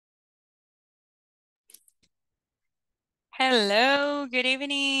Hello, good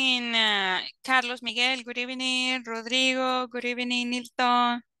evening. Carlos Miguel, good evening. Rodrigo, good evening.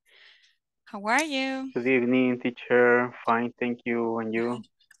 Nilton, how are you? Good evening, teacher. Fine, thank you. And you?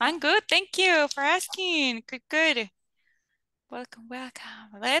 I'm good, thank you for asking. Good, good. Welcome,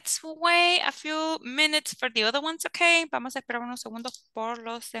 welcome. Let's wait a few minutes for the other ones, okay? Vamos a esperar unos segundos por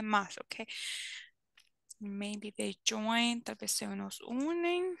los demás, okay? Maybe they join, tal vez se nos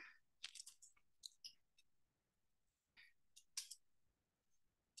unen.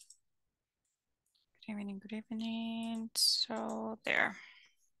 Good evening, good evening. So there.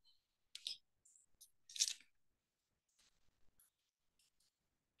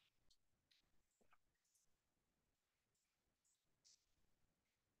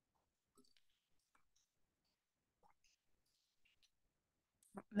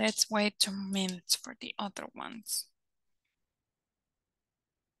 Let's wait 2 minutes for the other ones.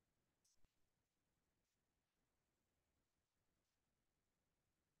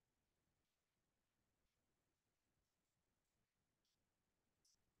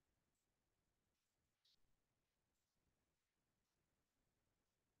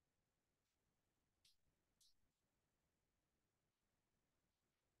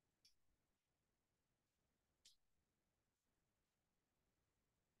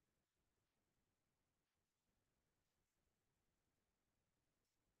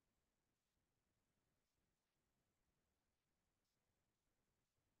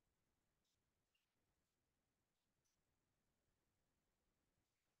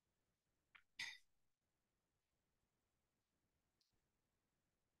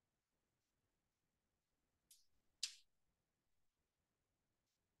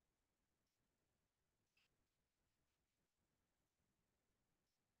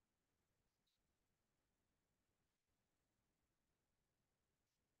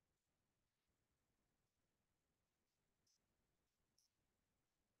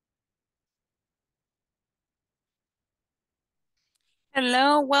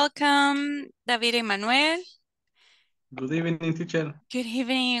 Hello, welcome, David Emmanuel. Good evening, teacher. Good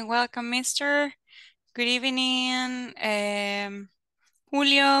evening, welcome, Mister. Good evening,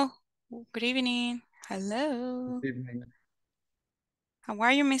 Julio. Good evening. Hello. Good evening. How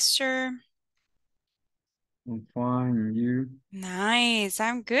are you, Mister? I'm fine, and you? Nice.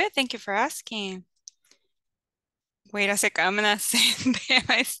 I'm good. Thank you for asking. Wait a second. I'm gonna send them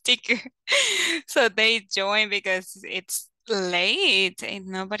a sticker so they join because it's late and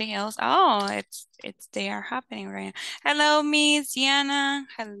nobody else. Oh, it's they are happening right now. Hello, Miss Diana.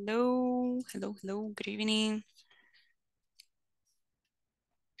 Hello. Hello, hello. Good evening.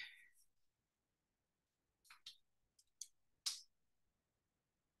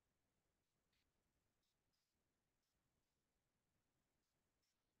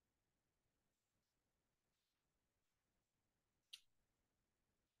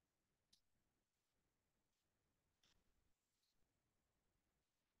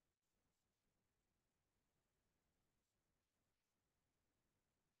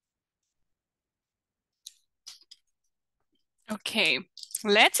 Okay,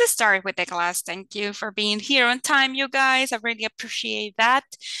 let's start with the class. Thank you for being here on time, you guys. I really appreciate that.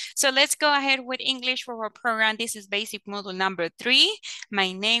 So let's go ahead with English for our program. This is basic module number 3.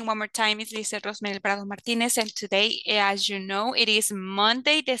 My name one more time is Lisa Rosmel Prado Martinez, and today, as you know, it is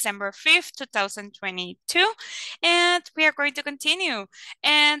Monday, December 5th, 2022, and we are going to continue.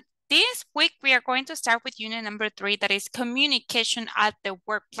 And this week, we are going to start with unit number 3, that is communication at the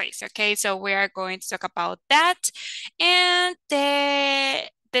workplace. Okay, so we are going to talk about that. And the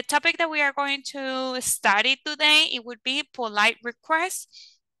topic that we are going to study today, it would be polite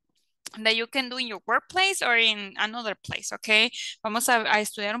requests that you can do in your workplace or in another place, okay? Vamos a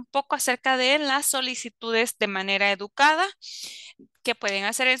estudiar un poco acerca de las solicitudes de manera educada que pueden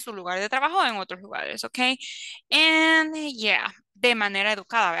hacer en su lugar de trabajo o en otros lugares, okay? And yeah, de manera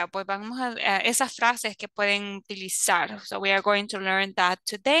educada, ¿verdad? Pues vamos a esas frases que pueden utilizar. So we are going to learn that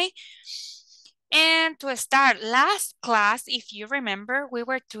today. And to start, last class, if you remember, we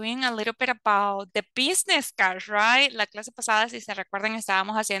were doing a little bit about the business cards, right? La clase pasada, si se recuerdan,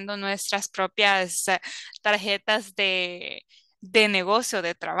 estábamos haciendo nuestras propias tarjetas de negocio,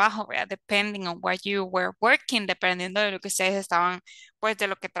 de trabajo, ¿verdad? Depending on what you were working, dependiendo de lo que ustedes estaban, pues, de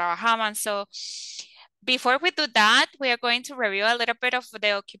lo que trabajaban. So, before we do that, we are going to review a little bit of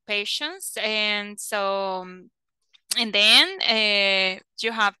the occupations. And so, and then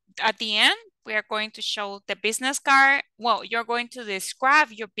you have at the end, we are going to show the business card. Well, you're going to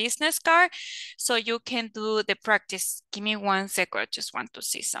describe your business card so you can do the practice. Give me 1 second. I just want to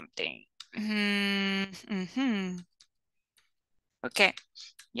see something. Okay.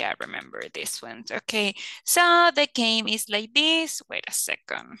 Yeah, I remember this one. Okay, so the game is like this. Wait a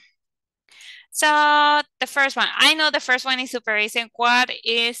second. So the first one, I know the first one is super easy. What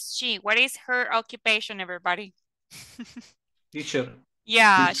is she? What is her occupation, everybody? Teacher.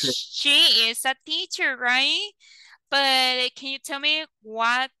 Yeah, Teacher. she is a teacher, right? But can you tell me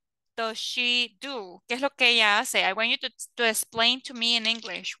what does she do? ¿Qué es lo que ella hace? I want you to explain to me in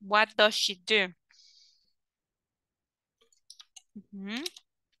English. What does she do? Mhm.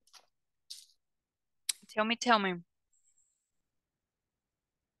 Tell me, tell me.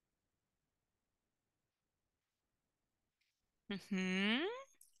 Mhm.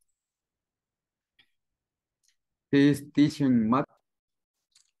 She's teaching math.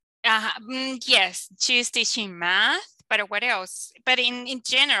 Yes, she's teaching math, but what else? But in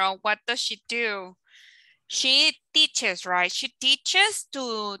general, what does she do? She teaches, right? She teaches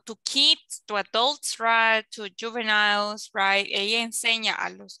to kids, to adults, right? To juveniles, right? Ella enseña a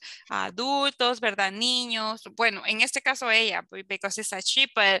los adultos, ¿verdad? Niños. Bueno, en este caso ella, because it's a she,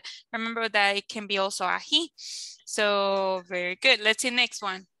 but remember that it can be also a he. So, very good. Let's see next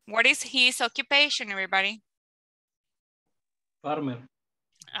one. What is his occupation, everybody? Farmer.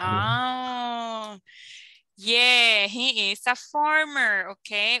 Oh, yeah, he is a farmer,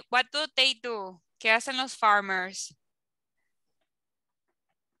 okay. What do they do? ¿Qué hacen los farmers?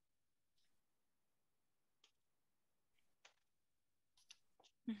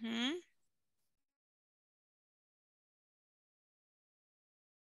 Ujú.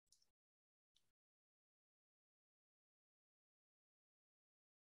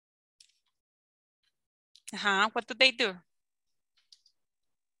 Ajá, what do they do?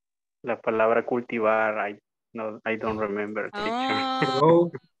 La palabra cultivar, I don't remember, teacher.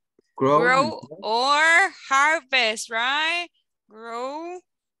 Oh, Grow. grow or harvest, right? Grow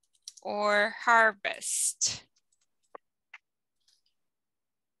or harvest.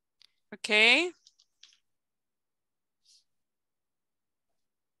 Okay.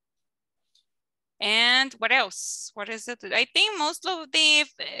 And what else? What is it? I think most of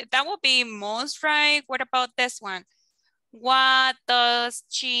that would be most, right? What about this one? What does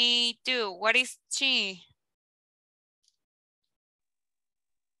she do? What is she?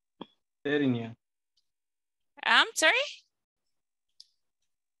 Veterinarian. I'm sorry?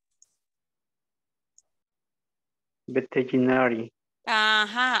 Veterinary.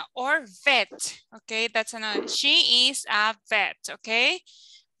 Uh-huh, or vet. Okay, that's another. She is a vet, okay?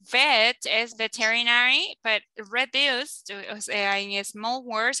 Vet is veterinary, but reduced in small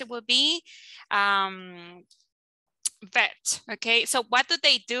words, it will be vet, okay? So what do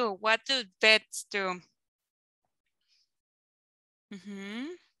they do? What do vets do? Mm-hmm.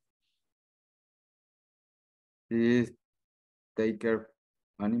 She's take care of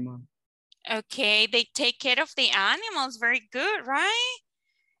animal. Okay, they take care of the animals. Very good, right?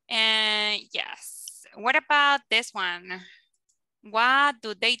 And yes. What about this one? What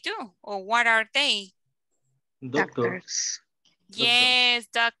do they do? Or what are they? Doctors. Yes,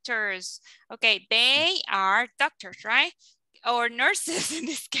 doctors. Okay, they are doctors, right? Or nurses in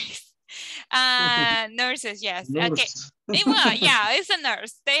this case. Nurses, yes. Okay. Nurse. Well, yeah, it's a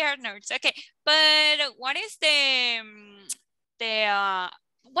nurse. They are nurses. Okay, but what is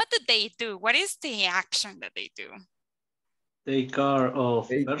what do they do? What is the action that they do? Take care of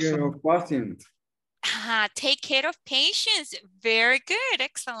patient. Take care of patients. Very good.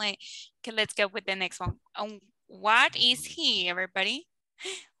 Excellent. Okay, let's go with the next one. What is he, everybody?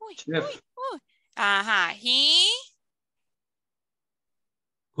 Chef. He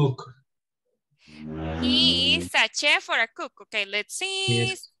Cook. is a chef or a cook. Okay, let's see.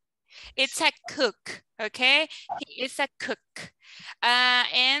 Yes. It's a cook. Okay, he is a cook.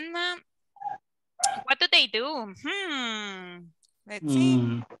 And what do they do? Let's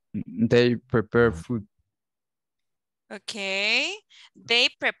see. They prepare food. Okay, they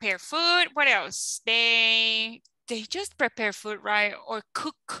prepare food. What else? They just prepare food, right? Or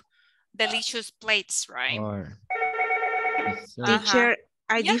cook delicious plates, right? Or Teacher,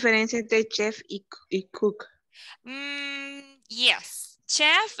 ¿hay Yeah. diferencia entre chef y cook? Yes.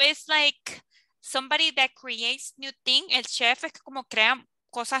 Chef is like somebody that creates new thing. El chef es como crea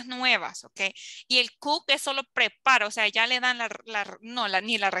cosas nuevas, ¿ok? Y el cook es solo prepara, o sea, ya le dan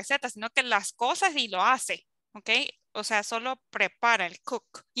ni la receta, sino que las cosas y lo hace, ¿ok? O sea, solo prepara el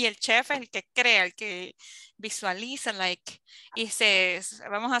cook. Y el chef es el que crea, el que visualiza, like, y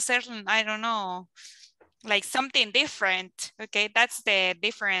vamos a hacer, I don't know, like something different, ¿ok? That's the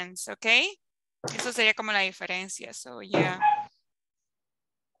difference, ¿ok? Eso sería como la diferencia, so yeah.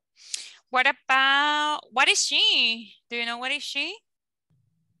 What is she? Do you know what is she?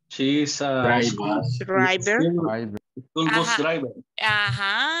 she's a Driver. School bus driver.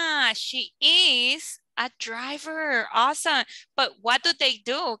 She is a driver. Awesome. But what do they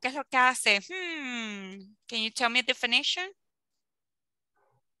do? ¿Qué es lo que hace? Can you tell me a definition?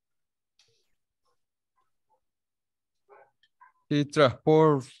 He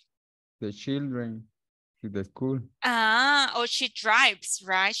transports the children to the school. Oh, she drives,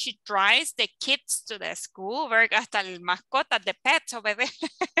 right? She drives the kids to the school. ¿Verdad? Hasta el mascotas, the pets over there.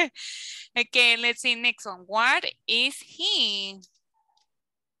 Okay, let's see next one. What is he?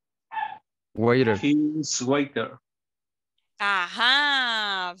 Waiter. He's waiter.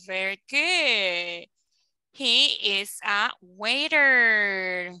 Very good. He is a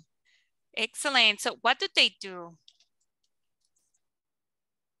waiter. Excellent. So what do they do?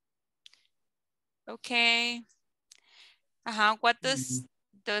 Okay. What does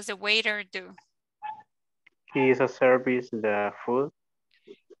the waiter do? He is a service the food.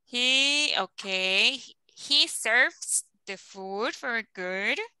 He serves the food. Very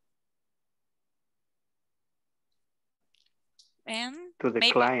good. And to the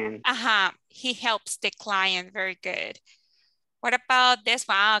client. He helps the client. Very good. What about this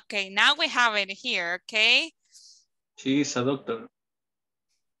one? Okay, now we have it here, okay? She is a doctor.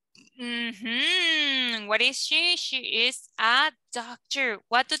 What is she? She is a doctor.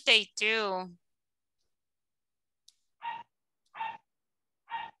 What do they do?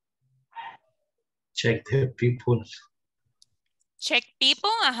 Check the people. Check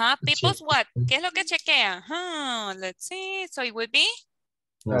people? People's check. What? ¿Qué es lo que chequean? Let's see. So it would be?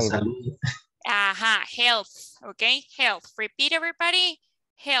 La salud. Health. Okay, health. Repeat, everybody.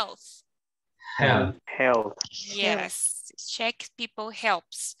 Health. Health. Yes, check people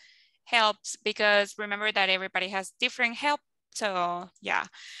helps. Helps because remember that everybody has different help. So yeah.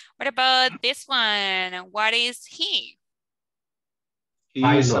 What about this one? What is he?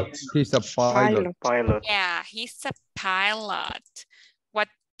 Pilot. He's a pilot. Yeah, he's a pilot. What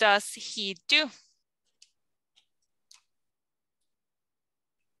does he do?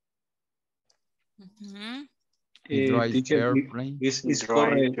 He drives airplane. He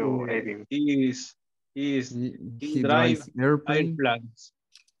drives airplanes.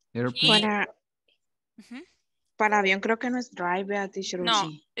 Para avión creo que no es drive, teacher. No,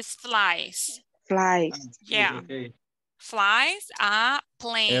 it's flies. Yeah. Okay. Flies a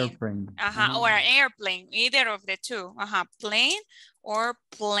plane. Airplane. Or an airplane, either of the two. Plane or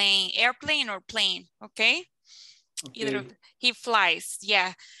plane. Airplane or plane, okay? Either of he flies,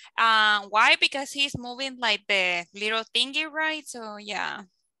 yeah. Why? Because he's moving like the little thingy, right? So yeah.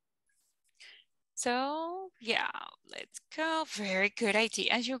 So yeah, let's go. Very good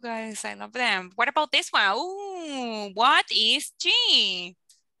idea, you guys. I love them. What about this one? Ooh, what is she?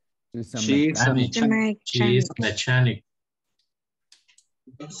 She's a mechanic.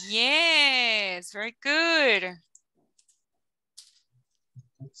 Yes, very good.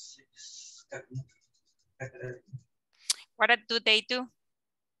 What do they do?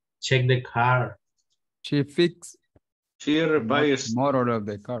 Check the car. She repairs motor of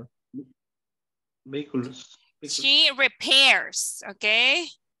the car. Vehicles. She repairs, okay?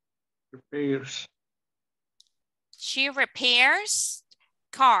 She repairs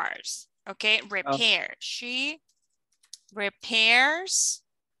cars, okay? Repair. She repairs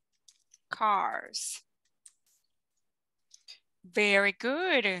cars. Very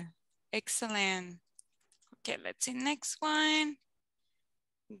good. Excellent. Okay, let's see next one.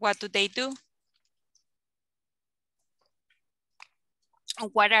 What do they do?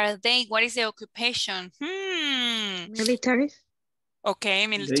 What are they? What is the occupation? Military. Okay,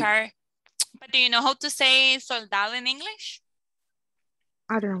 military. But do you know how to say soldado in English?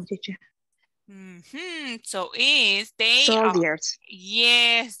 I don't know, teacher. So is they soldiers.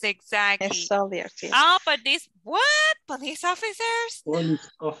 Yes, exactly. It's soldiers. Yes. But this what? Police officers? Police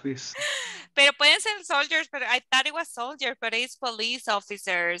office. Pero pueden ser soldiers, but I thought it was soldiers, but it's police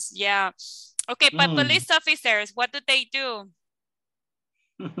officers. Yeah. Okay, but police officers, what do they do?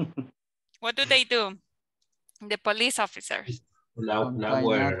 What do they do? The police officers.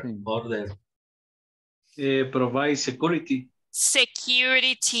 Order. Provide security.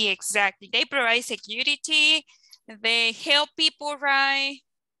 Security, exactly. They provide security. They help people, right?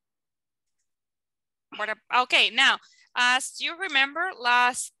 Okay, now, as you remember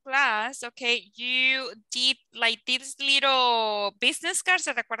last class, okay, you did like these little business cards.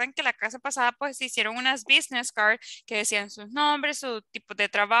 ¿Se recuerdan que la clase pasada pues hicieron unas business cards que decían sus nombres, su tipo de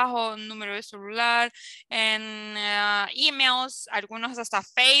trabajo, número de celular, and emails, algunos hasta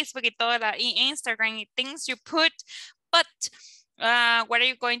Facebook y toda la Instagram y things you put. But what are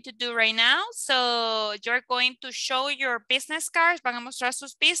you going to do right now? So you're going to show your business cards. Van a mostrar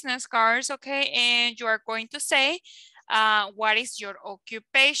sus business cards, okay? And you are going to say what is your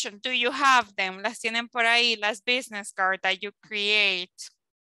occupation? Do you have them? Las tienen por ahí, las business cards that you create.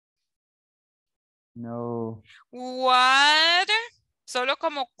 No. What? Solo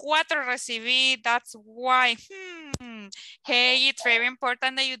como 4 recibí, that's why. Hey, it's very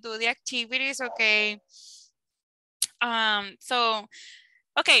important that you do the activities, okay? So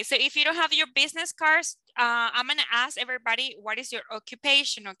if you don't have your business cards, I'm gonna ask everybody, what is your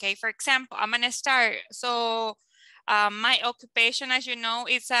occupation, okay? For example, I'm gonna start. So my occupation, as you know,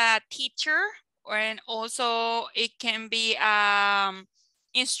 is a teacher, and also it can be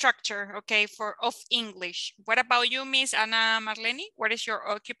instructor, okay, of English. What about you, Miss Ana Marlene? What is your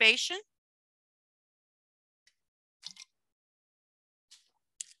occupation?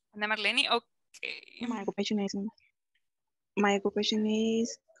 Ana Marlene, okay. My occupation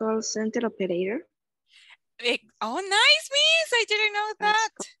is call center operator. Oh, nice, Miss. I didn't know that.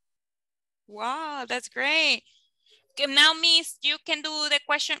 Wow, that's great. Okay, now, Miss, you can do the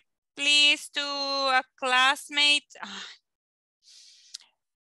question, please, to a classmate.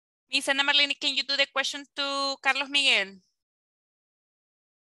 Miss Ana Marlene, can you do the question to Carlos Miguel?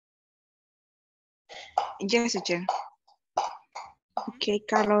 Yes, teacher. Okay,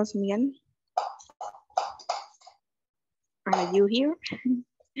 Carlos Miguel. Are you here?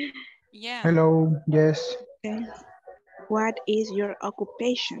 Yeah. Hello, yes. Okay. What is your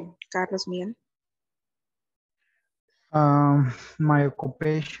occupation, Carlos Miguel? My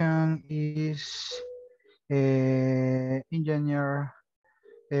occupation is engineer,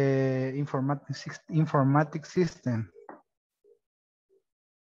 informatic system.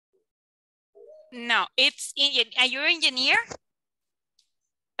 No, it's are you an engineer?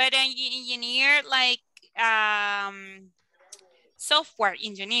 But an engineer like software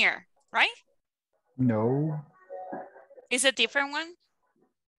engineer, right? No. Is a different one?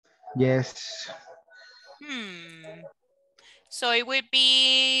 Yes. So it would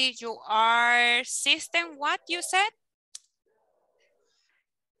be you are system, what you said?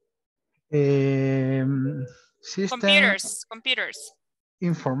 System. Computers.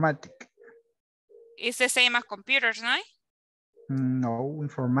 Informatic. It's the same as computers, right? No,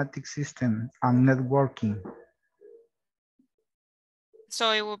 informatic system and networking.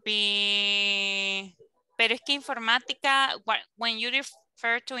 So it would be, pero es que informática, when you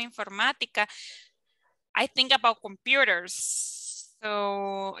refer to informática, I think about computers.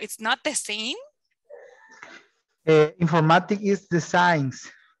 So it's not the same? Informatic is the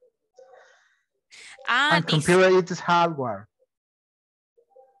science. And computer is hardware.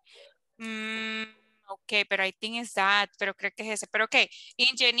 Ok, pero I think it's that, pero creo que es ese. Pero ok,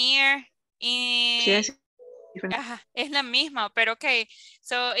 engineer. Yes. Ajá, es la misma, pero ok.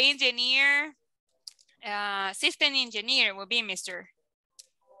 So engineer, system engineer will be Mr.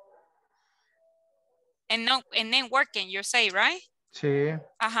 And networking, you say, right? Sí.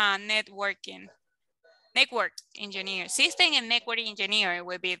 Ajá, networking. Network engineer. System and network engineer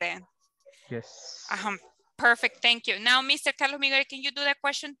will be there. Yes. Perfect, thank you. Now, Mr. Carlos Miguel, can you do the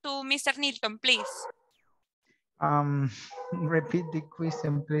question to Mr. Nilton, please? Repeat the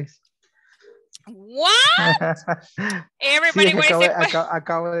question, please. What? Everybody, sí, what is it?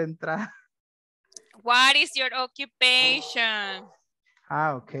 Acabo de entrar. What is your occupation?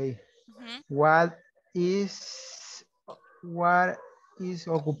 Okay. What is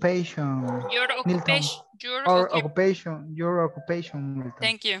occupation? Your occupation. Milton. Your occupation, Milton.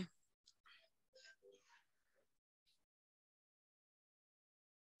 Thank you.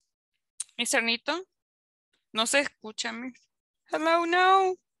 Mr. Nito, no se escucha. Hello,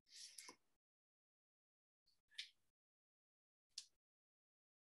 no.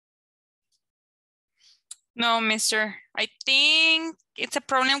 No, mister. I think it's a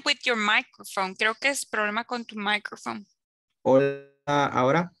problem with your microphone. Creo que es problema con tu microphone. Hola,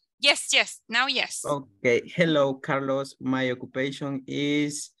 ¿ahora? Yes. Now, yes. Okay. Hello, Carlos. My occupation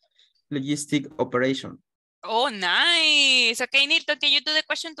is logistic operation. Oh, nice. Okay, Nilton, can you do the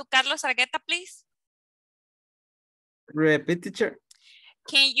question to Carlos Argueta, please? Repeat, teacher.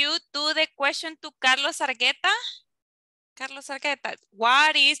 Can you do the question to Carlos Argueta? Carlos Argueta,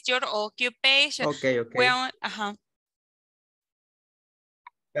 what is your occupation? Okay. Well,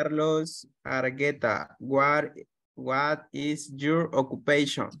 Carlos Argueta, what is your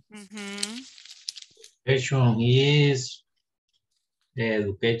occupation? Occupation is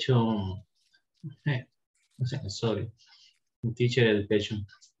education. Sorry, teacher education.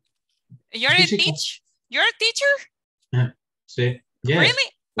 You're a teacher? You're a teacher? Sí. Yes.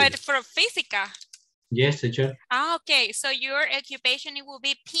 Really? But for physica? Yes, teacher. Okay, so your occupation, it will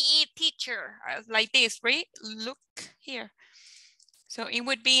be PE teacher, like this, right? Look here. So it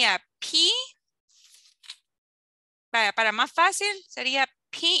would be a P para más fácil sería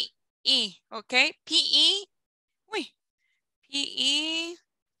PE, okay? PE, PE,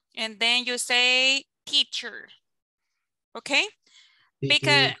 and then you say teacher, okay?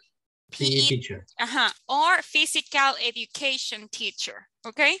 Because PE teacher. Or physical education teacher,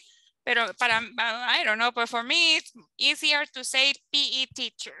 okay? Pero para, I don't know, but for me, it's easier to say PE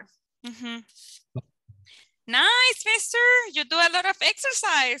teacher. Nice, mister. You do a lot of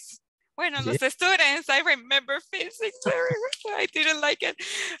exercise. Bueno, los students, I remember physics very well. I didn't like it.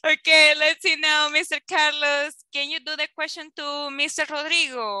 Okay, let's see now, Mr. Carlos. Can you do the question to Mr.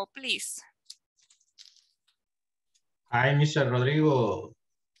 Rodrigo, please? Hi, Mr. Rodrigo.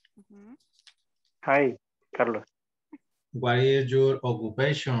 Hi, Carlos. What is your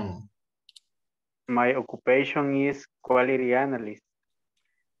occupation? My occupation is quality analyst.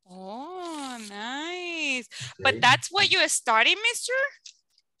 Oh, nice. Okay. But that's what you study, mister?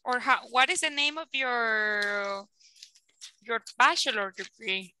 Or how, what is the name of your bachelor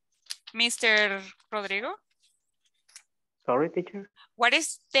degree, Mr. Rodrigo? Sorry, teacher? What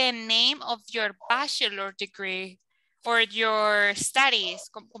is the name of your bachelor degree or your studies?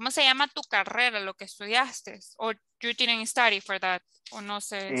 ¿Cómo se llama tu carrera, lo que estudiaste? Or you didn't study for that? O no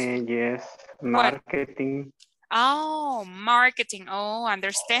sé. Yes, marketing. Oh, marketing. Oh,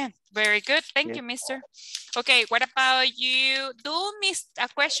 understand. Very good. Thank you, mister. Okay, what about you? Do a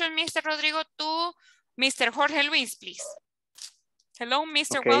question, Mr. Rodrigo, to Mr. Jorge Luis, please. Hello,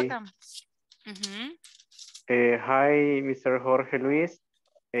 Mr. Okay. Welcome. Hi, Mr. Jorge Luis.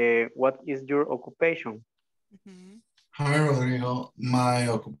 What is your occupation? Hi, Rodrigo. My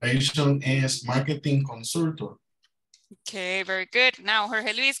occupation is marketing consultant. Okay, very good. Now,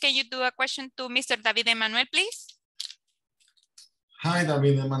 Jorge Luis, can you do a question to Mr. David Emmanuel, please? Hi,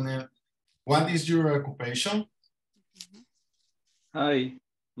 David Emmanuel. What is your occupation? Hi,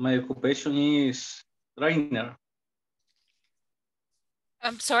 my occupation is trainer.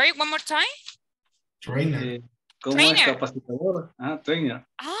 I'm sorry, one more time? Trainer. Como trainer. Capacitador. Trainer.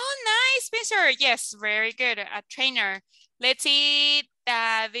 Oh, nice, mister. Yes, very good. A trainer. Let's see,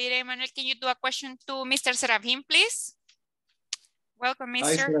 David Emmanuel, can you do a question to Mr. Serafin, please? Welcome,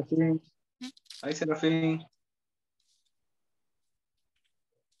 mister. Hi, Serafin. Hi, Serafin.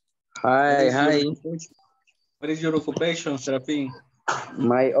 Hi. What is your occupation, Serafin?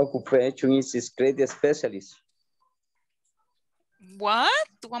 My occupation is credit specialist. What?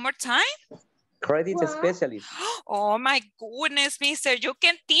 One more time? Credit specialist. Oh my goodness, mister. You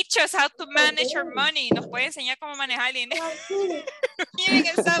can teach us how to manage your money. Nos puede enseñar cómo manejar el dinero. Miren,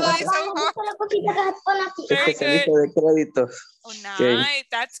 el sábado hizo Especialista de créditos. Oh, nice. Okay.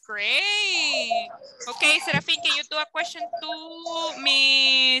 That's great. Okay, Serafin, can you do a question to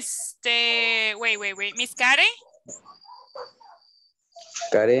Miss... Wait. Miss Karen?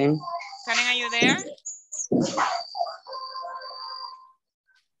 Karen, are you there?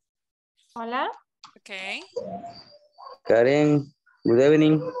 Hola. Okay. Karen, good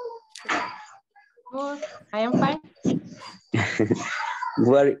evening. Good. I am fine.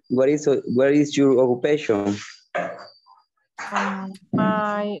 What is your occupation?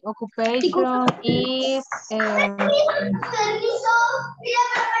 My occupation is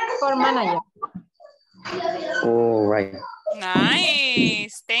for manager. All right.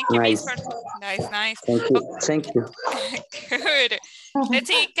 Nice. Thank you, nice. Miss. Nice. Thank you. Good. Let's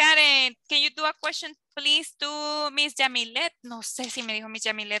see, Karen, can you do a question, please, to Miss Yamilet? No sé si me dijo Miss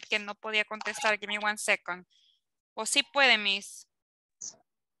Yamilet que no podía contestar. Give me 1 second. ¿O sí puede, Miss?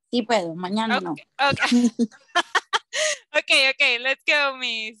 Sí puedo, mañana no. Okay. Okay, let's go,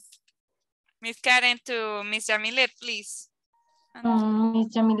 Miss Karen to Miss Yamilet, please.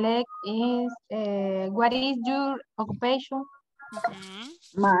 Miss Yamilet is, what is your occupation?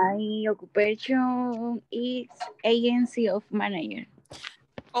 My occupation is agency of manager.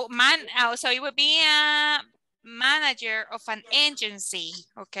 Oh, so you would be a manager of an agency,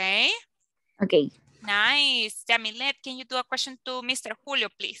 okay? Okay. Nice. Yamilet, can you do a question to Mr. Julio,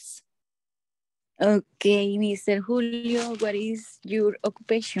 please? Okay, Mr. Julio, what is your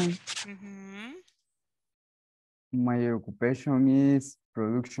occupation? My occupation is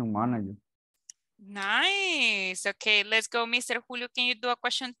production manager. Nice. Okay, let's go, Mr. Julio. Can you do a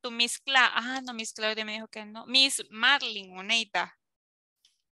question to Miss Cla? No, Miss Claudia me dijo que no. Miss Marlene Oneida.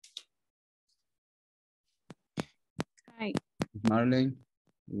 Hi. Marlene,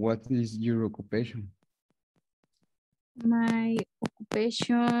 what is your occupation? My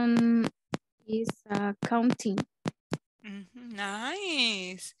occupation is accounting.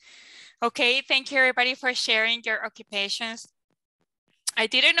 Nice. Okay, thank you everybody for sharing your occupations. I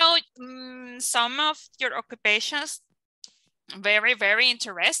didn't know some of your occupations. Very, very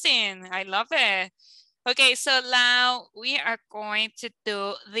interesting. I love it. Okay, so now we are going to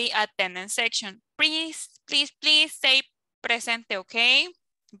do the attendance section. Please say presente, okay?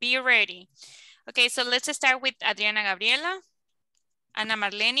 Be ready. Okay, so let's start with Adriana Gabriela. Ana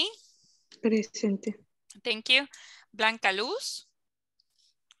Marlene. Presente. Thank you. Blanca Luz.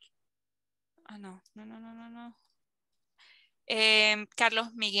 Oh, no. Carlos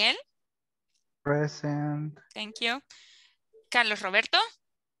Miguel. Present. Thank you. Carlos Roberto.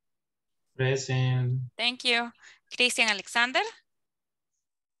 Present. Thank you. Cristian Alexander.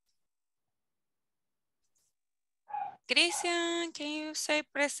 Cristian, can you say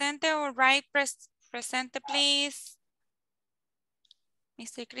presente or write presente, please?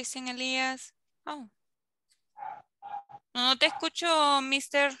 Mr. Cristian Elias. Oh. No te escucho,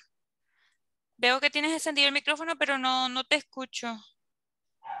 Mr. Veo que tienes encendido el micrófono, pero no te escucho.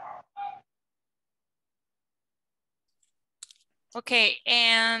 Okay,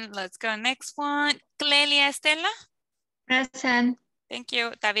 and let's go next one. Clelia Estela. Present. Thank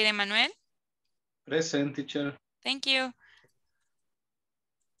you. David Emanuel. Present, teacher. Thank you.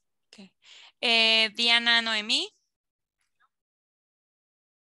 Okay. Diana Noemí.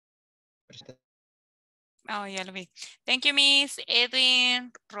 Oh, ya lo vi. Thank you, Miss.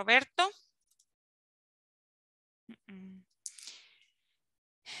 Edwin Roberto.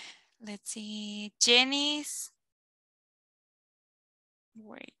 Let's see. Janice.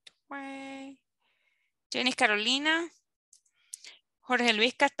 Wait. Janice Carolina. Jorge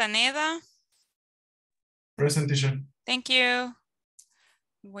Luis Castaneda. Present, teacher. Thank you.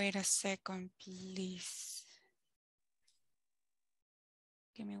 Wait a second, please.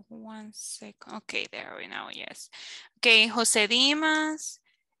 Give me 1 second. Okay, there we know, yes. Okay, José Dimas.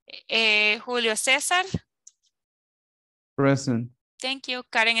 Julio César. Present. Thank you.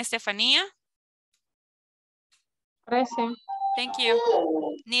 Karen Estefanía. Present. Thank you.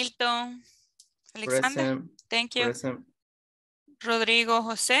 Nilton Alexander. Present. Thank you. Present. Rodrigo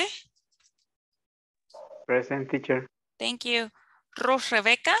José. Present, teacher. Thank you. Ruth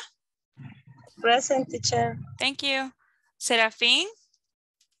Rebecca. Present, teacher. Thank you. Serafín.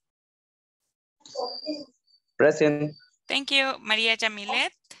 Present. Thank you. María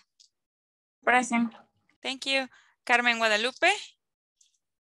Yamilet. Present. Thank you. Carmen Guadalupe.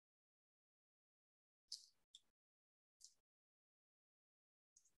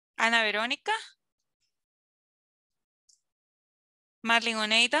 Ana Verónica. Marlene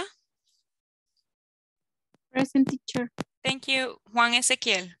Oneida. Present, teacher. Thank you. Juan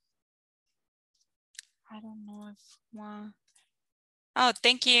Ezequiel. I don't know if Juan. Oh,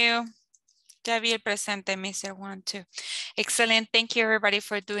 thank you. Ya vi el presente, Mr. Juan, too. Excellent. Thank you, everybody,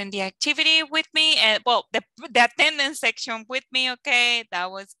 for doing the activity with me. And well, the attendance section with me. Okay,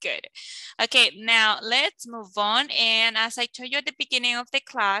 that was good. Okay, now let's move on. And as I told you at the beginning of the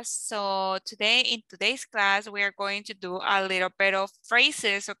class, so today, in today's class, we are going to do a little bit of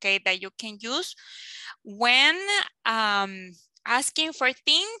phrases, okay, that you can use when asking for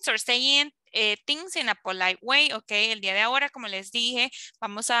things or saying things in a polite way, ok. El día de ahora, como les dije,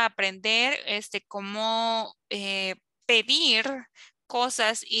 vamos a aprender cómo pedir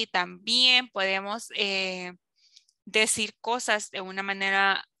cosas y también podemos decir cosas de una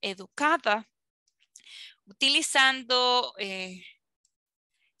manera educada utilizando,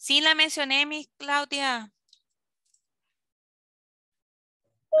 sí la mencioné, mi Claudia.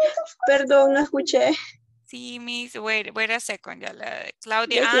 Perdón, no escuché. Sí, Miss, wait a second, ya la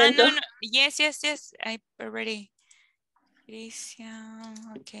Claudia. No. Yes, I already. Christian,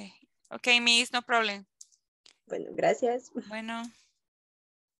 okay, Miss, no problem. Bueno, gracias. Bueno.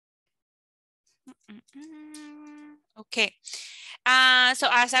 Okay. So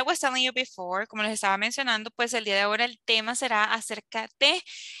as I was telling you before, como les estaba mencionando, pues el día de ahora el tema será acerca de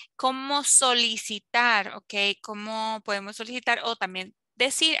cómo solicitar, ok, cómo podemos solicitar o también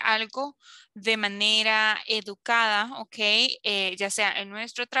decir algo de manera educada, ok, ya sea en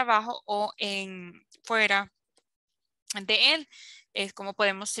nuestro trabajo o fuera de él. Es como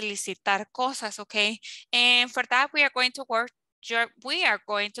podemos solicitar cosas, ok. And for that we are going to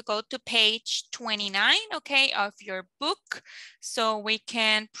go to page 29, okay, of your book, so we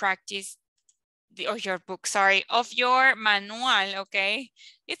can practice of your manual, okay.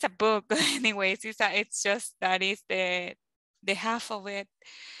 It's a book, anyways. It's just that is the half of it.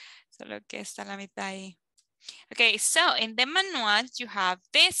 Solo que está la mitad ahí. Okay, so in the manual you have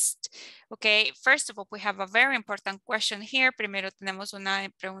this. Okay, first of all, we have a very important question here. Primero tenemos una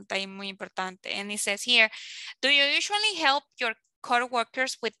pregunta ahí muy importante. And it says here, do you usually help your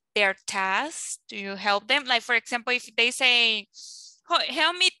coworkers with their tasks? Do you help them? Like, for example, if they say, oh,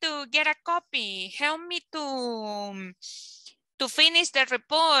 help me to get a copy, help me to To finish the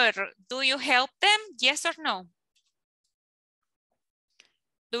report, do you help them? Yes or no?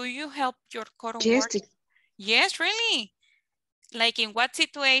 Do you help your coworker? Yes, really? Like in what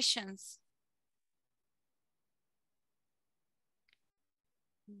situations?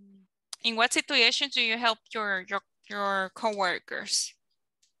 In what situations do you help your coworkers?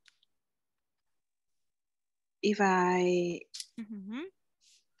 If I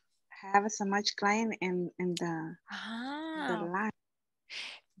have so much client in the line.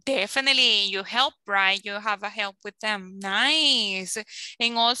 Definitely, you help, right? You have a help with them. Nice.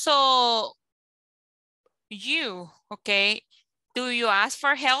 And also, you, okay? Do you ask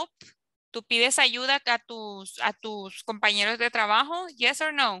for help? ¿Tú pides ayuda a tus compañeros de trabajo? Yes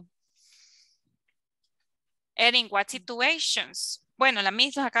or no? And in what situations? Bueno, la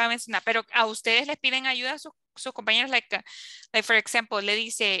misma acaba de mencionar, pero a ustedes les piden ayuda a sus compañeros, like for example, le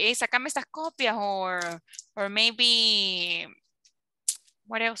dice, hey, sacame estas copias, or maybe,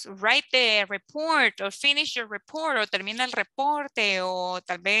 what else? Write the report, or finish your report, o termina el reporte, o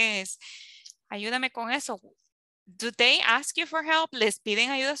tal vez, ayúdame con eso. Do they ask you for help? ¿Les piden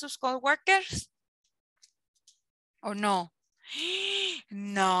ayuda a sus coworkers? ¿O no?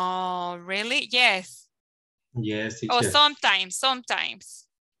 No, really? Yes. Yes, teacher. Or sometimes.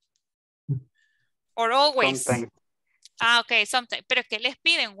 Or always. Sometimes. Okay, sometimes. Pero ¿qué les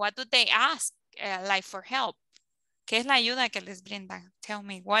piden? What do they ask, like for help? ¿Qué es la ayuda que les brindan? Tell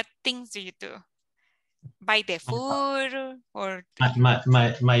me, what things do you do? Buy the food or?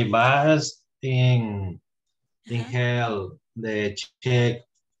 My boss in help the check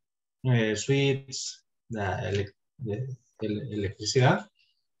switches, the electricidad.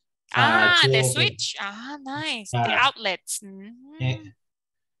 The switch. Nice. The outlets.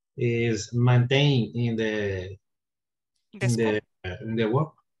 Is maintained in the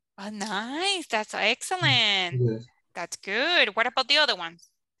work. Oh, nice. That's excellent. Yes. That's good. What about the other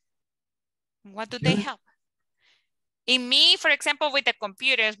ones? What do they help? In me, for example, with the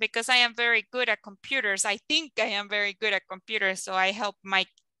computers, because I am very good at computers, I think I am very good at computers, so I help my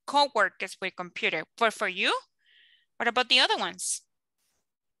coworkers with computer. But for you, what about the other ones?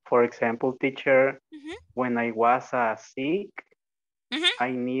 For example, teacher, when I was sick,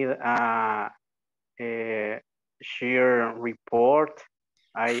 I need a share report.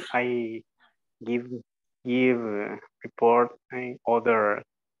 I give report other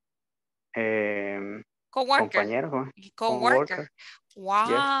Coworker. Wow.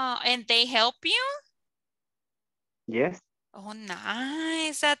 Yes. And they help you? Yes. Oh,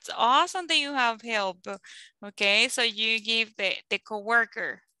 nice. That's awesome that you have help. Okay, so you give the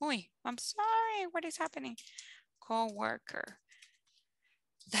coworker. Uy, I'm sorry. What is happening? Coworker.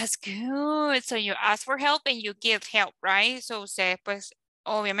 That's good. So you ask for help and you give help, right? So ustedes, pues,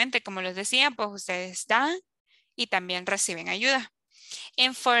 obviamente, como les decía, pues ustedes dan y también reciben ayuda.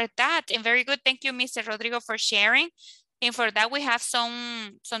 And for that, and very good, thank you, Mr. Rodrigo, for sharing. And for that, we have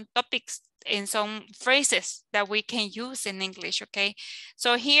some topics and some phrases that we can use in English, okay?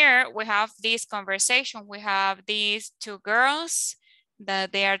 So here we have this conversation. We have these two girls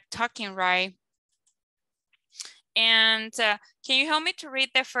that they are talking, right? And can you help me to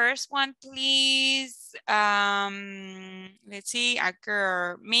read the first one, please? Let's see, a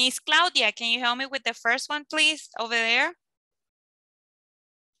girl. Miss Claudia, can you help me with the first one, please, over there?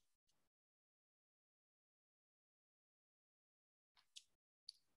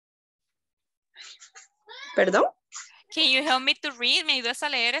 ¿Perdón? Can you help me to read? ¿Me ayudas a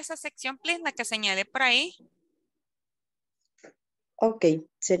leer esa sección, please? La que señalé por ahí. Ok,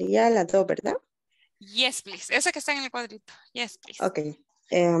 sería la 2, ¿verdad? Yes, please. Esa que está en el cuadrito. Yes, please. Ok.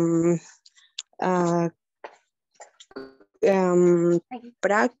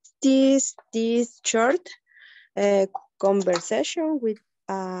 Practice this short conversation with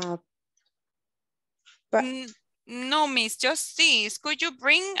no, miss, just this. Could you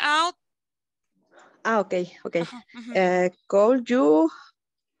bring out? Okay. Could you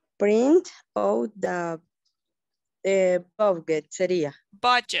print out the budget sería?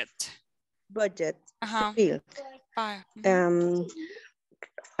 Budget. Field.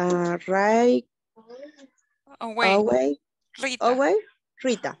 Right away.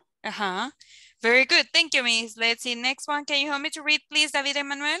 Rita. Very good. Thank you, miss. Let's see. Next one. Can you help me to read, please, David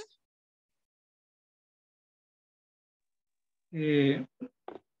Emmanuel?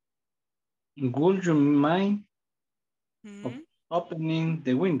 Would you mind opening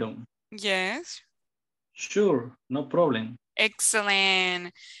the window? Yes. Sure, no problem.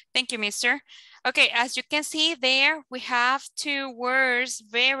 Excellent. Thank you, mister. Okay, as you can see there, we have two words,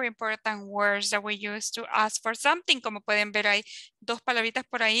 very important words that we use to ask for something. Como pueden ver, hay dos palabritas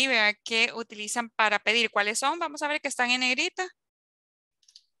por ahí, vea, que utilizan para pedir. ¿Cuáles son? Vamos a ver que están en negrita.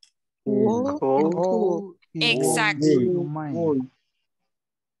 Exacto.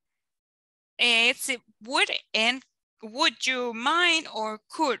 It's would and would you mind or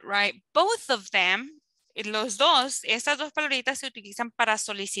could, right? Both of them, los dos, estas dos palabritas se utilizan para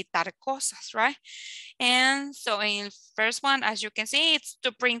solicitar cosas, right? And so in the first one, as you can see, it's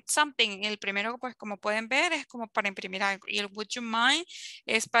to print something. El primero, pues como pueden ver, es como para imprimir algo. Y el would you mind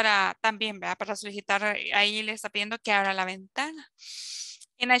es para también, ¿verdad? Para solicitar, ahí le está pidiendo que abra la ventana.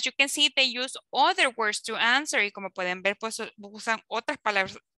 And as you can see, they use other words to answer. Y como pueden ver, pues usan otras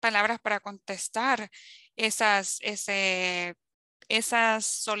palabras para contestar esas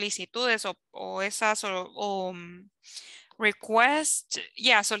solicitudes o esas request.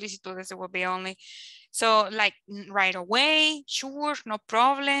 Yeah, solicitudes, it would be only. So like right away, sure, no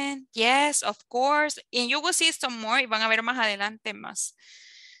problem, yes, of course. And you will see some more y van a ver más adelante más.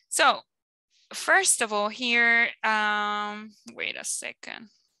 So first of all here, wait a second.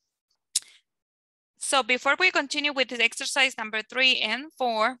 So before we continue with this exercise number 3 and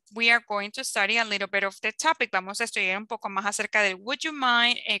 4, we are going to study a little bit of the topic. Vamos a estudiar un poco más acerca del would you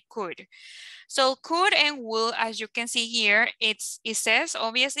mind and could. So could and would, as you can see here, it says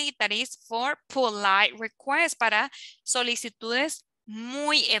obviously that is for polite requests, para solicitudes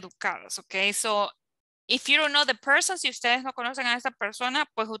muy educadas, okay? So if you don't know the person, si ustedes no conocen a esta persona,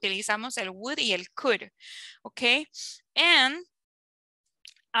 pues utilizamos el would y el could, okay? And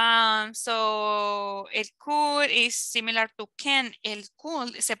so el could is similar to can. El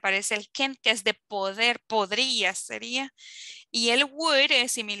could se parece al can, que es de poder, podría, sería. Y el would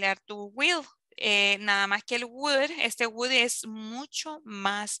es similar to will. Nada más que el would, este would es mucho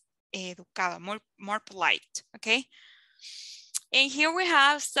más educado, more polite, okay? And here we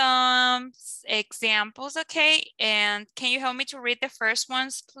have some examples, okay? And can you help me to read the first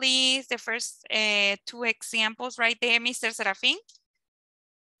ones, please? The first 2 examples right there, Mr. Serafin.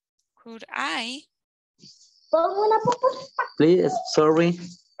 Could I? Please, sorry.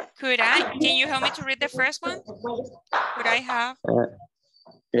 Could I? Can you help me to read the first one? Could I have?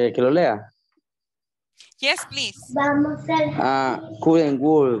 Que lo lea. Yes, please. Could and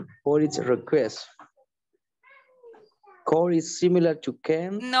would, what is a request? Could is similar to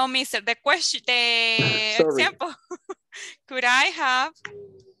can. No, mister, the question, the example. Could I have?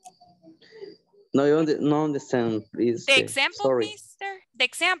 No, you no understand, please. The example, sorry. Mister. The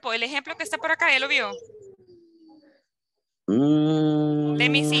example, el ejemplo que está por acá, ¿ya lo vio? Let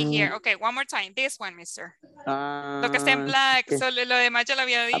me see here. Okay, one more time. This one, mister. Lo que está en black, okay. Solo lo demás ya lo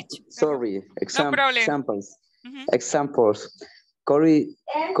había dicho. Sorry, no problem. Examples. Examples. Could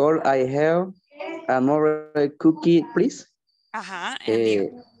I have another cookie, please? Can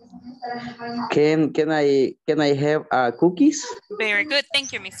I have cookies? Very good.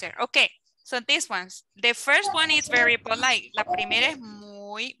 Thank you, mister. Okay. So these ones, the first one is very polite. La primera es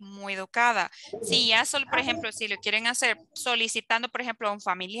muy educada. Si ya solo, por ejemplo, si lo quieren hacer solicitando, por ejemplo, a un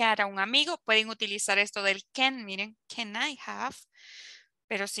familiar, a un amigo, pueden utilizar esto del can. Miren, can I have?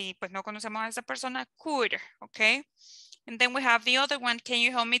 Pero si pues no conocemos a esa persona, could, okay? And then we have the other one. Can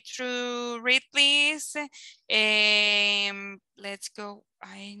you help me to read, please? Let's go.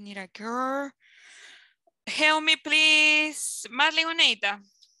 I need a girl. Help me, please. Marlene Oneita.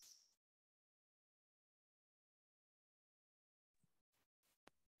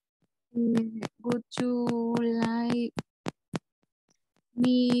 Would you like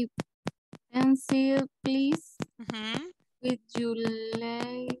me pencil, please? Would you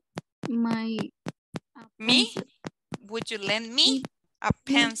like my me? Would you lend me a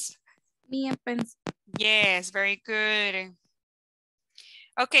pencil? Me a pencil. Yes, very good.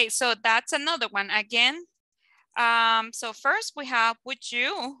 Okay, so that's another one. Again, so first we have would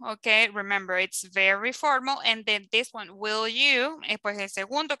you, okay, remember it's very formal, and then this one, will you, pues el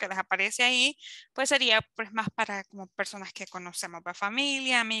segundo que les aparece ahí, pues sería pues más para como personas que conocemos, para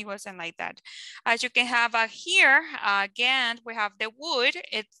familia, amigos, and like that. As you can have here, again, we have the would,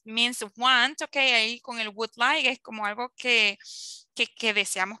 it means want, okay, ahí con el would like es como algo que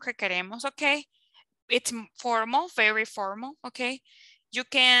deseamos, que queremos, okay. It's formal, very formal, okay. You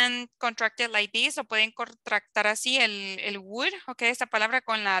can contract it like this, o pueden contractar así el would, ok, esta palabra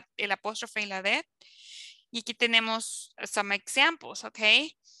con el apóstrofe y la D. Y aquí tenemos some examples,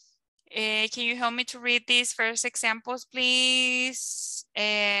 ok. Can you help me to read these first examples, please?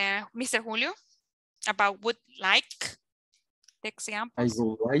 Mr. Julio, about would like, the examples. I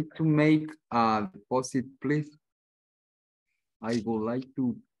would like to make a deposit, please. I would like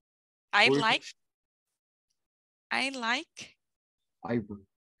to I Push. like. I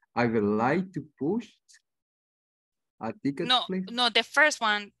would like to push a ticket, No, please. no, the first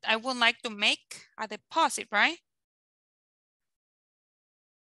one, I would like to make a deposit, right?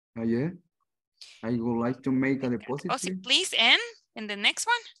 Yeah. I would like to make a deposit, Deposit, please. please. And in the next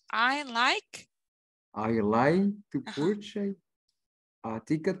one, I like to purchase a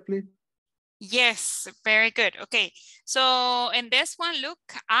ticket, please. Yes, very good. Okay, so in this one, look,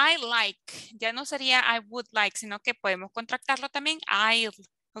 I like, ya no sería I would like, sino que podemos contractarlo también.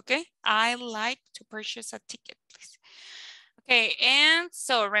 Okay, I like to purchase a ticket, please. Okay, and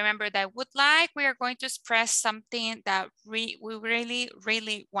so remember that would like, we are going to express something that we really,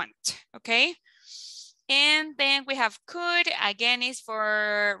 really want, okay? And then we have could, again is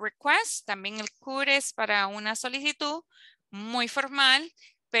for request, también el could es para una solicitud muy formal,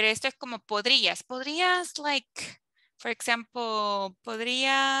 pero esto es como podrías, like, for example,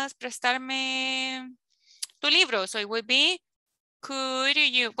 podrías prestarme tu libro, so it would be, could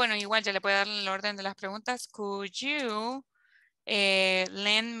you, bueno, igual ya le puedo dar el orden de las preguntas, could you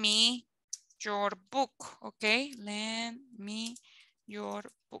lend me your book, okay? Lend me your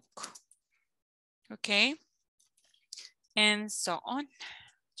book, okay? And so on.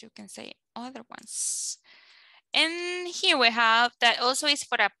 You can say other ones. And here we have that also is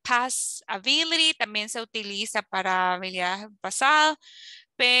for a past ability. También se utiliza para habilidades pasadas,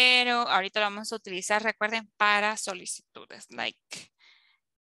 pero ahorita lo vamos a utilizar, recuerden, para solicitudes, like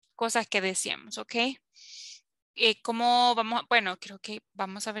cosas que decíamos, ¿ok? ¿Cómo vamos? Bueno, creo que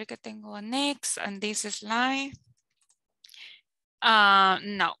vamos a ver que tengo next and this slide.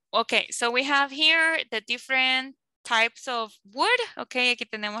 No. Okay, so we have here the different types of wood. Okay, aquí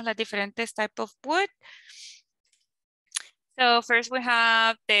tenemos las diferentes types of wood. So first we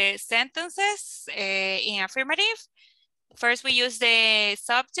have the sentences in affirmative. First we use the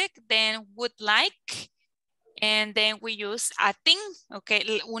subject, then would like, and then we use a thing.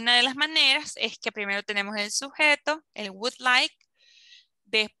 Okay, una de las maneras es que primero tenemos el sujeto, el would like,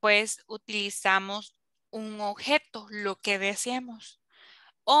 después utilizamos un objeto, lo que deseamos.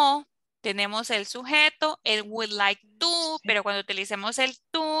 O tenemos el sujeto, el would like to, pero cuando utilicemos el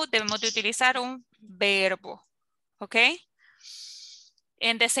to, debemos de utilizar un verbo. ¿Ok?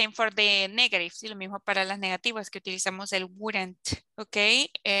 And the same for the negative. Sí, lo mismo para las negativas que utilizamos el wouldn't. ¿Ok?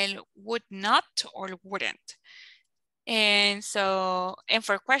 El would not or wouldn't. And so, and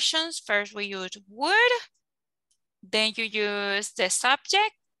for questions, first we use would, then you use the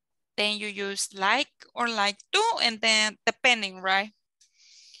subject, then you use like or like to, and then depending, right?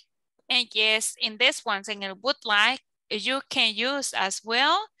 And yes, in this one, in el would like, you can use as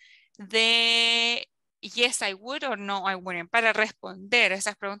well the yes, I would or no, I wouldn't. Para responder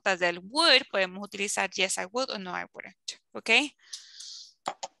esas preguntas del would, podemos utilizar yes, I would or no, I wouldn't. Okay?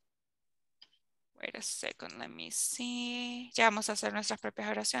 Wait a second, let me see. Ya vamos a hacer nuestras propias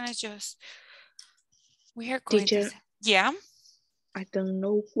oraciones. We are going Teacher, to... Yeah? I don't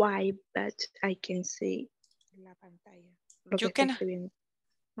know why, but I can see la pantalla. You can...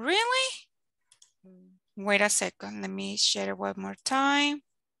 Really? Wait a second. Let me share it one more time.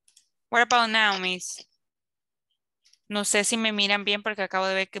 What about now, Miss? No sé si me miran bien porque acabo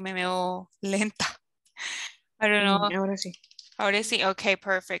de ver que me veo lenta. I don't know. Ahora sí. Ahora sí. Okay,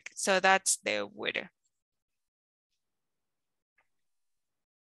 perfect. So that's the would.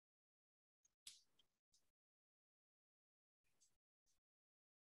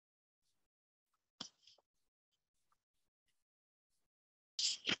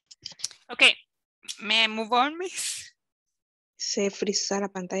 Okay. May I move on, Miss? Se frisa la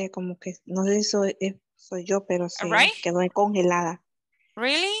pantalla como que, no sé si soy yo, pero se Right? quedó congelada.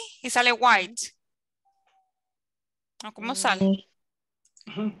 Really? Y sale white. ¿Cómo sale?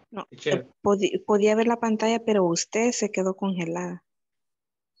 No, podía ver la pantalla, pero usted se quedó congelada.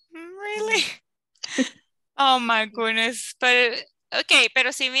 Really? Oh my goodness. Pero, okay,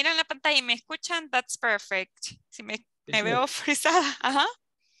 pero si miran la pantalla y me escuchan, that's perfect. Si me veo frisada. Ajá.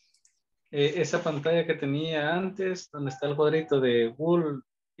 Esa pantalla que tenía antes, donde está el cuadrito de would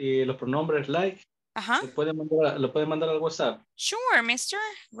y los pronombres like, ajá. ¿lo puede mandar al WhatsApp? Sure, mister.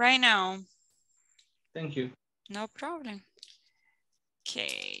 Right now. Thank you. No problem.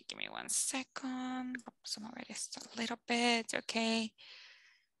 Okay, give me 1 second. Vamos a mover esto a little bit. Okay.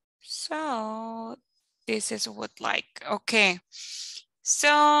 So this is would like. Okay.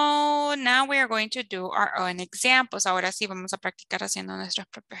 So now we are going to do our own examples. Ahora sí vamos a practicar haciendo nuestros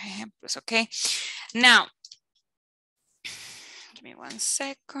propios ejemplos. Okay. Now, give me 1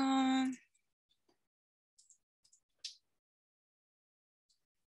 second.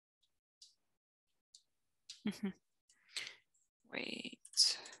 Wait.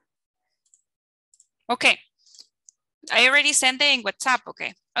 Okay. I already sent it in WhatsApp.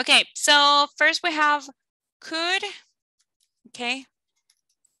 Okay. Okay. So first we have could. Okay.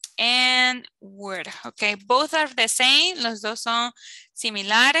 And would. Okay. Both are the same. Los dos son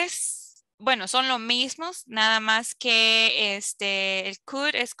similares. Bueno, son los mismos. Nada más que el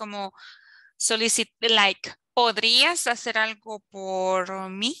could es como like, podrías hacer algo por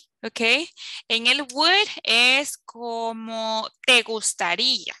mí. Ok. En el would es como te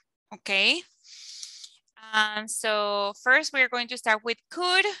gustaría. Ok. So first we're going to start with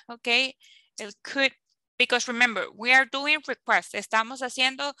could, okay? El could, because remember, we are doing requests. Estamos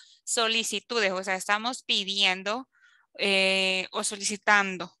haciendo solicitudes, o sea, estamos pidiendo o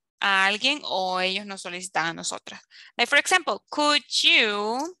solicitando a alguien o ellos nos solicitan a nosotras. Like for example, could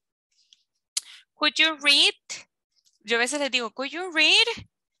you read? Yo a veces les digo, could you read?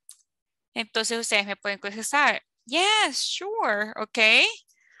 Entonces ustedes me pueden contestar, yes, sure, okay?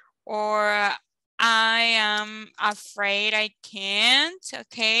 Or I am afraid I can't,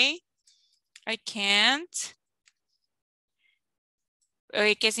 okay? I can't.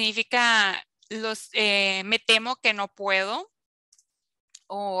 ¿Qué significa? Me temo que no puedo.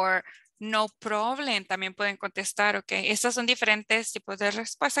 Or no problem, también pueden contestar, ok. Estas son diferentes tipos de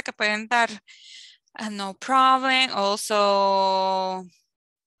respuesta que pueden dar. No problem, also,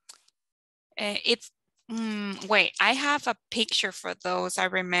 wait, I have a picture for those, I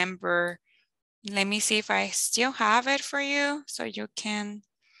remember. Let me see if I still have it for you so you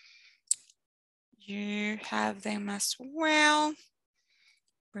have them as well.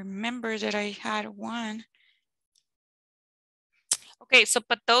 Remember that I had one. Okay, so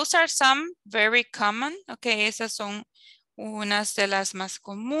but those are some very common. Okay, esas son unas de las más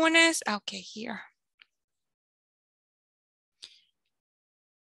comunes. Okay, here.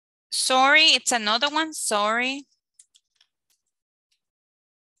 Sorry, it's another one. Sorry.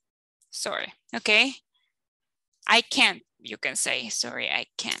 Sorry, okay. I can't, you can say, sorry, I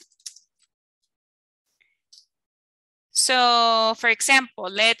can't. So, for example,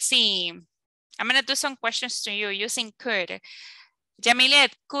 let's see. I'm going to do some questions to you using could.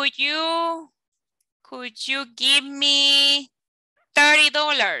 Jamilet, could you give me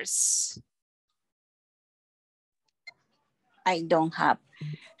 $30? I don't have.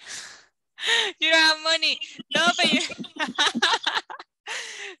 You don't have money. No, but you...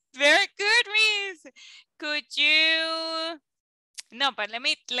 Very good, Miss. Could you... No, but let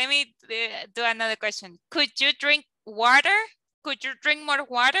me do another question. Could you drink water? Could you drink more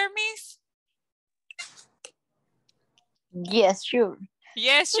water, Miss? Yes, sure.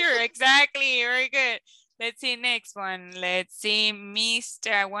 Yes, sure, exactly. Very good. Let's see next one. Let's see,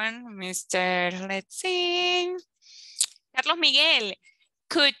 let's see. Carlos Miguel,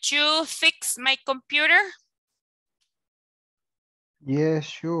 could you fix my computer? Yes,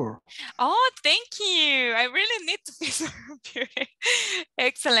 sure. Oh, thank you. I really need to fix my computer.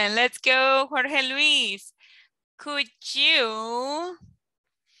 Excellent. Let's go, Jorge Luis. Could you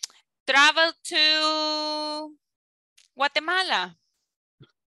travel to Guatemala?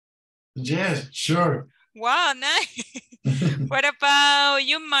 Yes, sure. Wow, nice. What about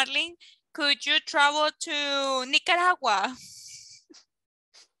you, Marlene? Could you travel to Nicaragua?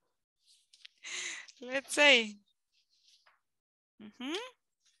 Let's say.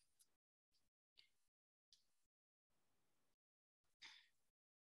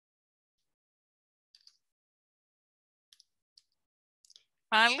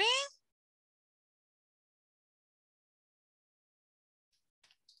 Marlene?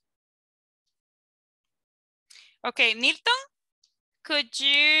 Okay, Nilton, could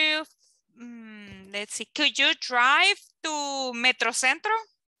you, let's see, could you drive to Metro Centro?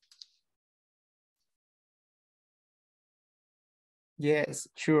 Yes,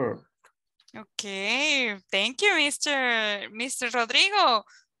 sure. Okay, thank you, Mr. Rodrigo.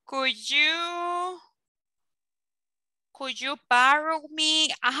 Could you borrow me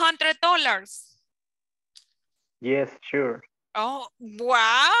 $100? Yes, sure. Oh,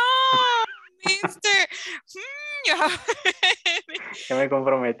 wow, Mr. You have... Ya me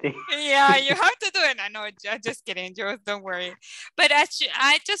comprometí. Yeah, you have to do it. No, just kidding. Don't worry. But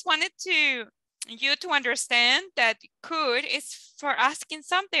I just wanted you to understand that could is for asking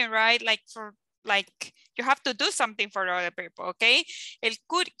something, right? Like you have to do something for other people, okay? El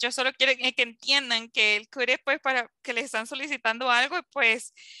could, yo solo quiero que entiendan que el could es pues para que les están solicitando algo y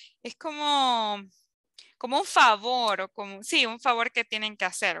pues es como un favor o como, sí, un favor que tienen que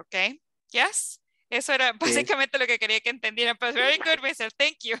hacer, ¿ok? Yes? Eso era básicamente lo que quería que entendieran. Pero very good, Mr.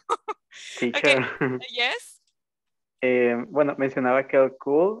 Thank you. Teacher. Okay. Yes? Bueno, mencionaba que el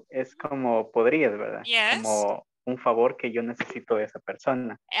could es como podrías, ¿verdad? Yes. Como un favor que yo necesito de esa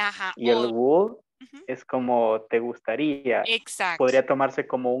persona. Ajá. Y el would es como te gustaría. Exacto. Podría tomarse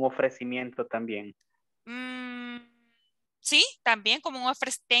como un ofrecimiento también. Sí, también como un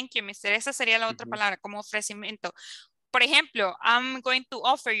ofrecimiento. Thank you, mister. Esa sería la otra palabra, como ofrecimiento. Por ejemplo, I'm going to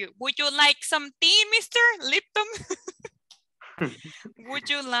offer you. Would you like some tea, mister Lipton? Would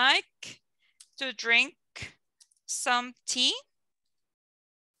you like to drink some tea?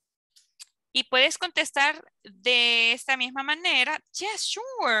 Y puedes contestar de esta misma manera, yes,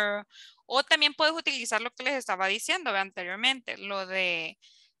 sure. O también puedes utilizar lo que les estaba diciendo anteriormente, lo de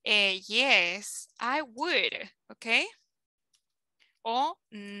yes, I would, ¿ok? O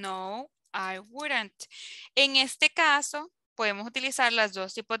no, I wouldn't. En este caso, podemos utilizar los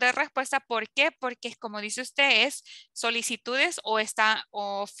dos tipos de respuesta. ¿Por qué? Porque es como dice usted, es solicitudes o está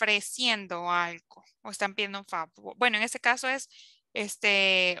ofreciendo algo o están pidiendo un favor. Bueno, en este caso es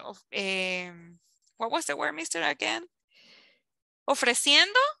what was the word, mister, again?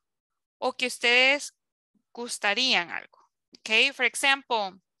 Ofreciendo o que ustedes gustarían algo. Okay, for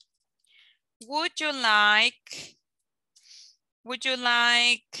example, would you like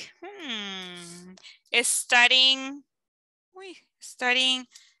studying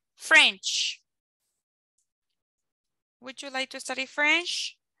French? Would you like to study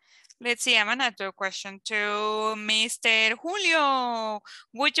French? Let's see, I'm gonna do a question to Mr. Julio.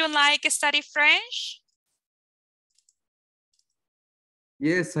 Would you like to study French?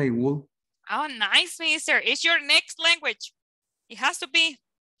 Yes, I would. Oh, nice, mister. It's your next language. It has to be.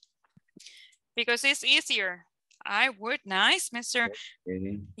 Because it's easier. I would. Nice, mister.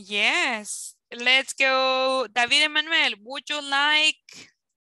 Okay. Yes. Let's go. David Emanuel, would you like...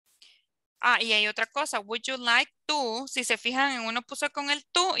 Ah, y hay otra cosa. Would you like to? Si se fijan, en uno puso con el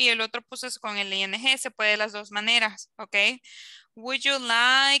to y el otro puso con el ing. Se puede de las dos maneras, ¿ok? Would you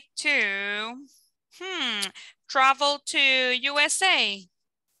like to travel to USA?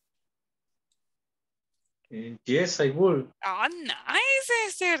 Yes, I would. Oh, nice.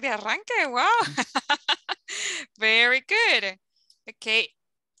 Ese de arranque. Wow. Very good. Okay.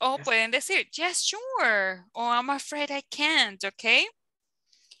 O pueden decir, yes, sure. Or I'm afraid I can't, okay?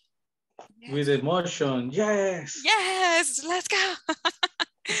 Yes. With emotion, yes. Yes, let's go.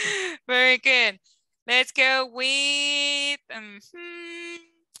 Very good. Let's go with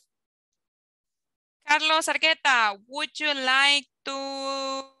Carlos Argueta. Would you like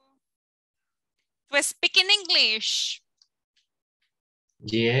to speak in English?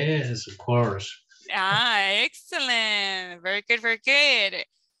 Yes, of course. Ah, excellent. Very good, very good.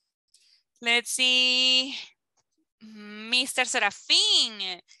 Let's see. Mr.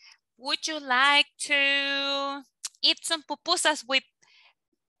 Serafín, would you like to eat some pupusas with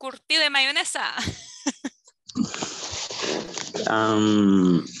curtido de mayonesa?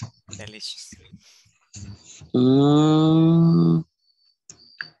 Delicious.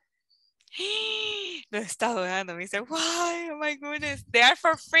 Lo está dudando, Mr. Why? Oh my goodness. They are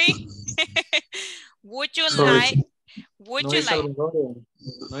for free. Would you like? Would you like? No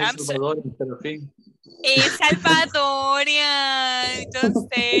es Salvadorian, Serafín. Es Salvadorian. Don't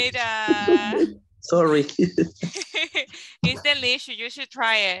say that. Sorry. It's delicious. You should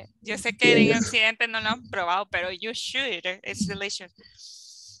try it. Yo sé que en Occidente no lo han probado, pero you should. It's delicious.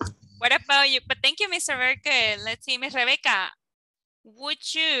 What about you? But thank you, Mr. Very good. Let's see, Miss Rebecca.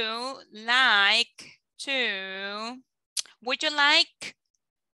 Would you like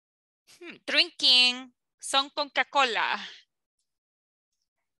drinking some Coca-Cola?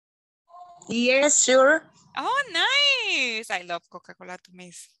 Yes, sure. Oh, nice. I love Coca-Cola to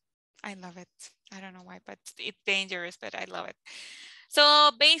me. I love it. I don't know why, but it's dangerous, but I love it.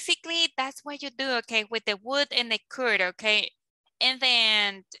 So basically, that's what you do, okay, with the would and the could, okay? And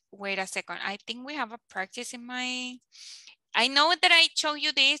then, wait a second. I think we have a practice in my... I know that I showed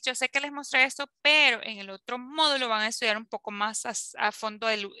you this. Yo sé que les mostré esto, pero en el otro módulo van a estudiar un poco más a fondo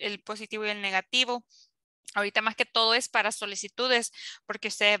el positivo y el negativo. Ahorita más que todo es para solicitudes, porque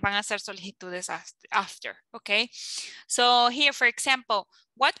ustedes van a hacer solicitudes after, okay? So here, for example,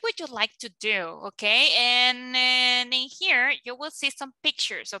 what would you like to do, okay? And in here, you will see some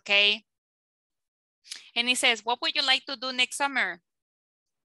pictures, okay? And it says, what would you like to do next summer?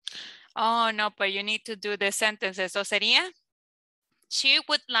 Oh, no, but you need to do the sentences. So sería, she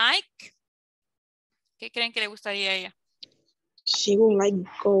would like, ¿qué creen que le gustaría a ella? She would like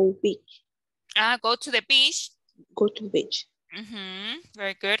go beach. Ah, go to the beach. Go to the beach.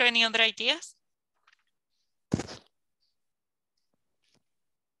 Very good. Any other ideas?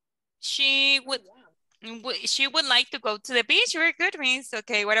 She would like to go to the beach. Very good, Miss.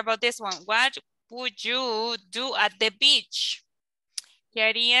 Okay, what about this one? What would you do at the beach? ¿Qué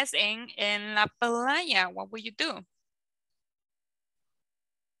harías en la playa? What would you do?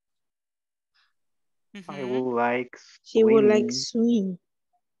 I would like She would like swimming.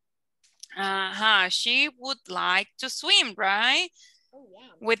 swim. She would like to swim, right?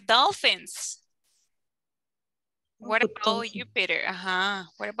 With dolphins. What With about dolphin. you, Peter?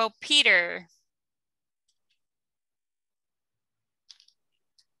 What about Peter?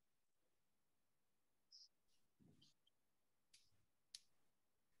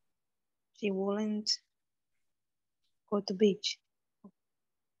 She wouldn't go to beach.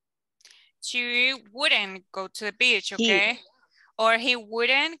 She wouldn't go to the beach, okay? Or he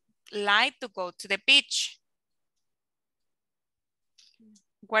wouldn't like to go to the beach.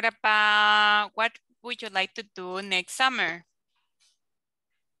 What about, what would you like to do next summer?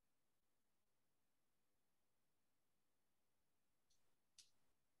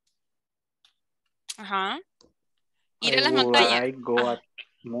 Ir a las montañas. I go at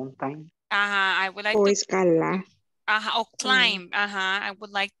mountain. I would like O to escalar. or climb. I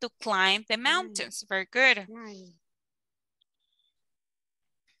would like to climb the mountains. Very good.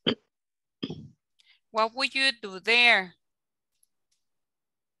 What would you do there?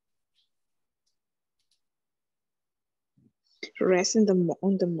 Rest on the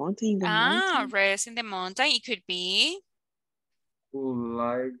mountain. Rest in the mountain. It could be.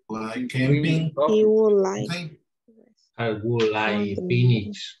 Would Like camping. He would like. I would like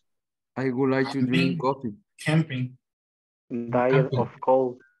finish. I would like to drink coffee. Camping. Diet of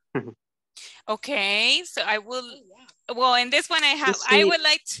cold. Okay, so I will, well, in this one I would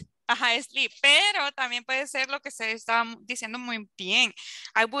like to, sleep, pero también puede ser lo que se está diciendo muy bien.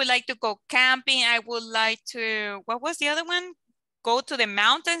 I would like to go camping. I would like to, what was the other one? Go to the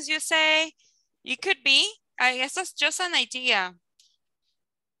mountains, you say? It could be. I guess that's just an idea.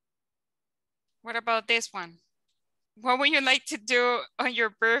 What about this one? What would you like to do on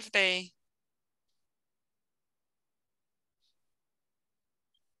your birthday?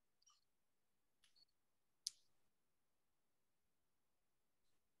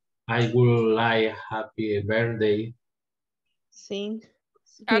 I would like happy birthday. Sing.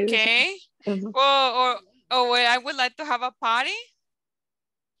 Okay. Or I would like to have a party.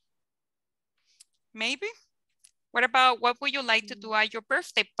 Maybe. What about, what would you like to do at your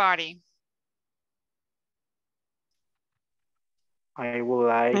birthday party? I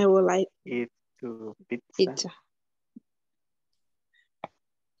would like it to pizza.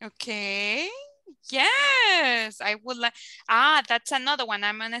 Okay. Yes, I would like. That's another one.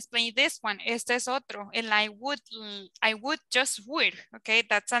 I'm gonna explain this one. Este es otro. El I would just would. Okay,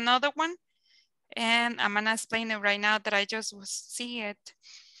 that's another one. And I'm gonna explain it right now that I just see it.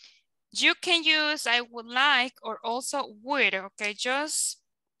 You can use I would like or also would. Okay, just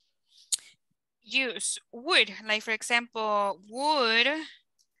use would. Like for example, would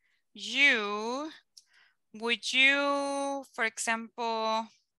you, for example,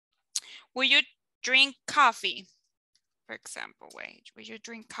 would you drink coffee? For example, would you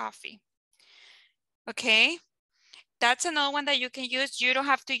drink coffee? Okay, that's another one that you can use. You don't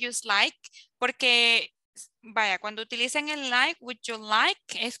have to use like, porque, vaya, cuando utilizan el like, would you like,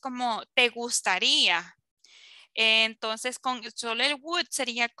 es como, te gustaría. Entonces, con solo el would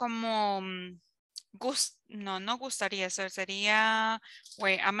sería como, no gustaría, sería,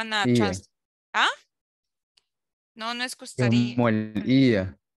 wait, I'm gonna trust. No es gustaría. Como el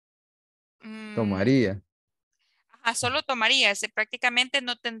ia. Tomaría. Solo tomaría, prácticamente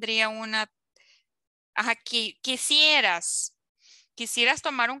no tendría una. Quisieras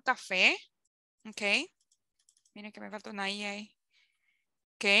tomar un café, ok. Miren que me falta una I ahí.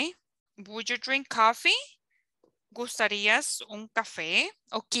 Ok. Would you drink coffee? ¿Gustarías un café?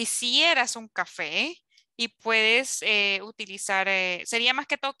 O quisieras un café. Y puedes utilizar, sería más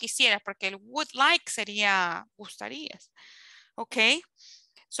que todo quisieras, porque el would like sería gustarías. Ok.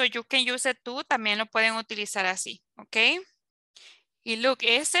 So you can use it too, también lo pueden utilizar así, ¿ok? Y look,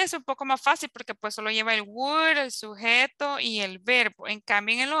 este es un poco más fácil porque pues solo lleva el would, el sujeto y el verbo. En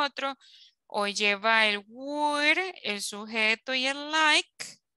cambio en el otro, o lleva el would, el sujeto y el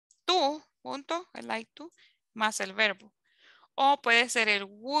like, tú, punto, el like tú, más el verbo. O puede ser el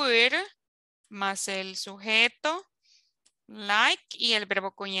would más el sujeto, like y el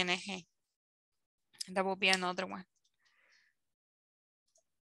verbo con ing. That will be another one.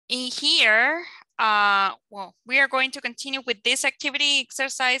 In here, well, we are going to continue with this activity,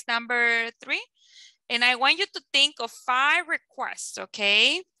 exercise number 3. And I want you to think of 5 requests,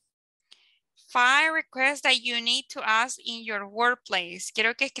 okay? 5 requests that you need to ask in your workplace.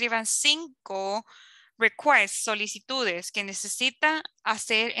 Quiero que escriban 5 requests, solicitudes que necesitan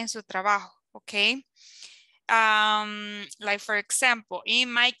hacer en su trabajo, okay? Like for example,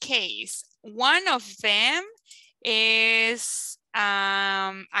 in my case, one of them is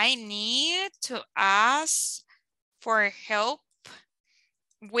I need to ask for help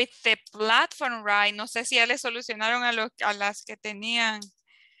with the platform, right? No sé si ya le solucionaron a las que tenían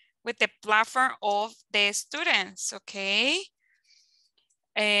with the platform of the students, okay?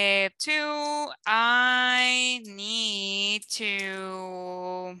 I need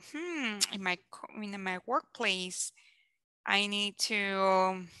to, in my workplace, I need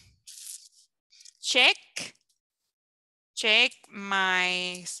to check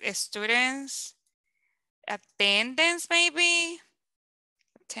my students' attendance, maybe.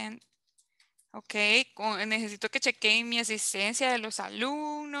 Okay, necesito que chequeen mi asistencia de los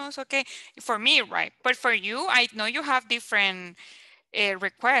alumnos, okay? For me, right? But for you, I know you have different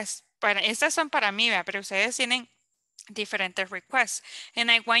requests. Estas son para mí, ¿verdad? Pero ustedes tienen diferentes requests.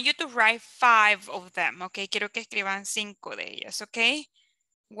 And I want you to write 5 of them, okay? Quiero que escriban 5 de ellas, okay?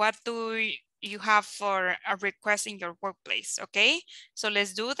 What do you have for a request in your workplace, okay? So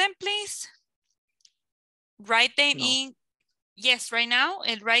let's do them, please. Write them in. Yes, right now,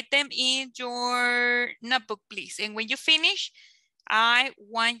 and write them in your notebook, please. And when you finish, I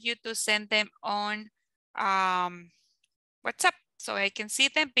want you to send them on WhatsApp so I can see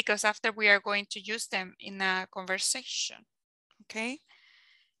them, because after we are going to use them in a conversation, okay?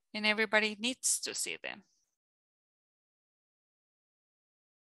 And everybody needs to see them.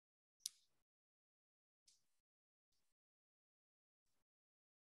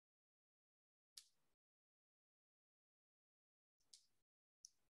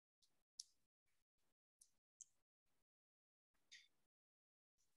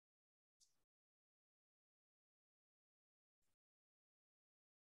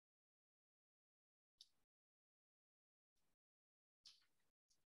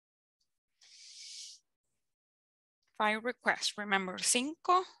 Five requests, remember,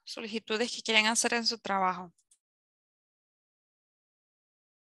 5 solicitudes que quieren hacer en su trabajo.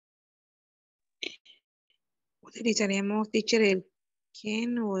 ¿Utilizaríamos, teacher, el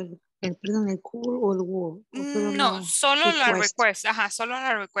can o perdón, el could o el would? No, solo la request. Ajá, solo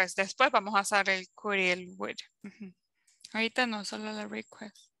la request. Después vamos a hacer el could y el would. Ahorita no, solo la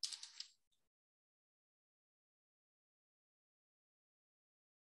request.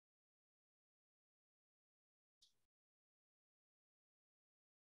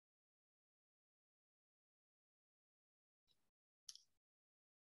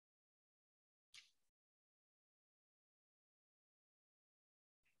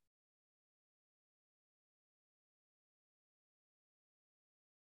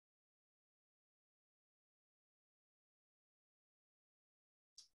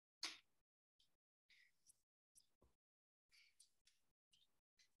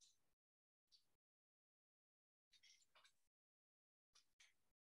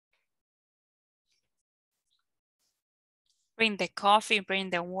 Bring the coffee,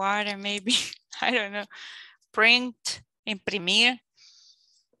 bring the water, maybe. I don't know. Print, imprimir.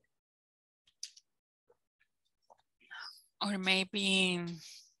 Or maybe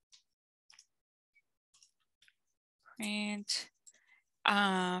print,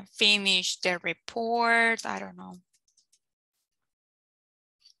 finish the report. I don't know.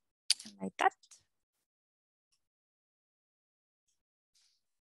 Like that.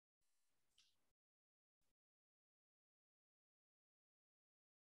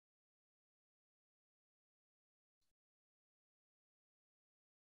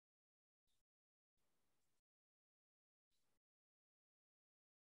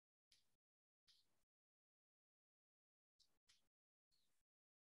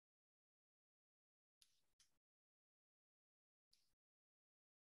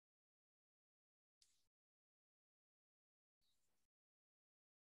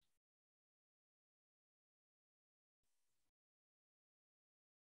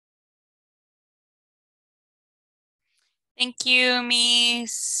 Thank you,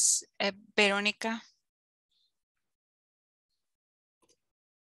 Miss Verónica.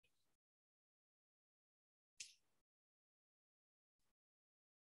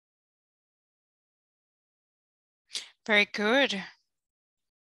 Very good.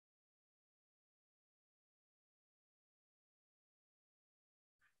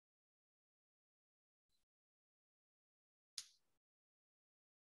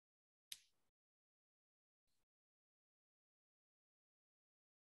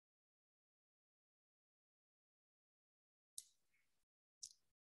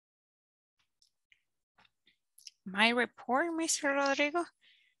 My report, Mr. Rodrigo.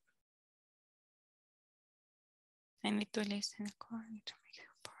 I need to listen according to my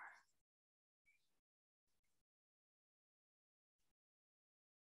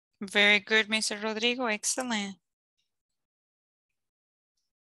report. Very good, Mr. Rodrigo. Excellent.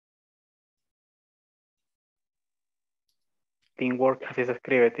 Teamwork, así se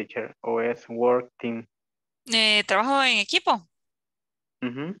escribe, teacher, o es work team. Trabajo en equipo.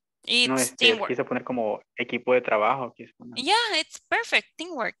 No, It's teamwork. quiso poner como equipo de trabajo. Yeah, it's perfect.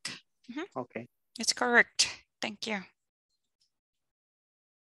 Teamwork. Okay. It's correct. Thank you.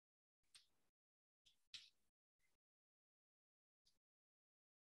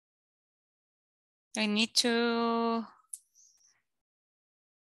 I need to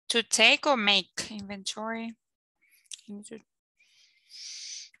take or make inventory. I need to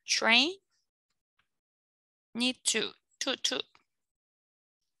train. Need to.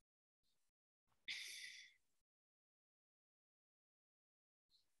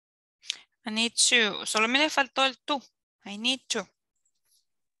 I need to. Solo me le faltó el to. I need to.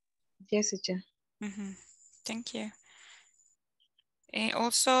 Yes, teacher. Thank you.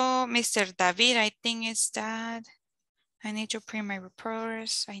 Also, Mr. David, I think is that. I need to print my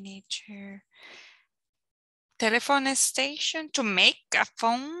reports. I need to. Telephone station to make a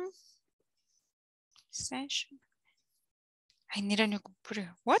phone session. I need a new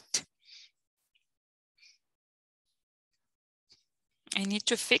computer. What? I need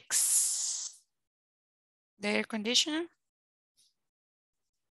to fix the air conditioner.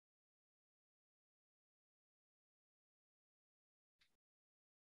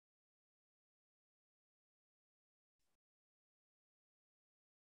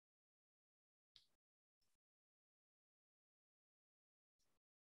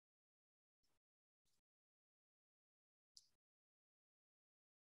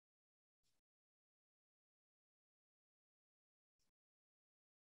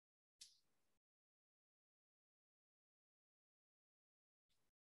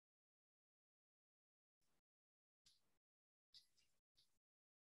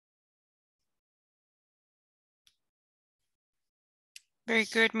 Very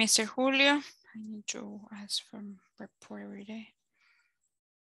good, Mr. Julio. I need to ask for report every day.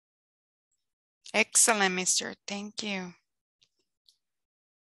 Excellent, Mr. Thank you.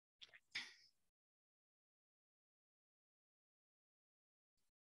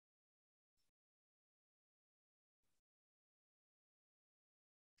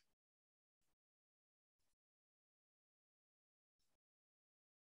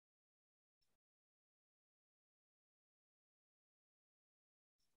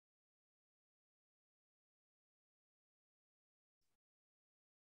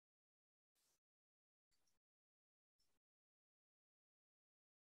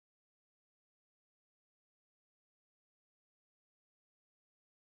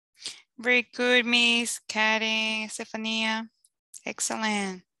 Very good, Miss Karen, Estefania.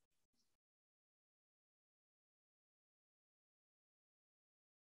 Excellent.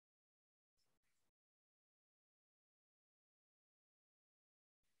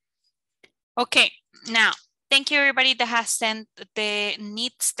 Okay, now, thank you everybody that has sent the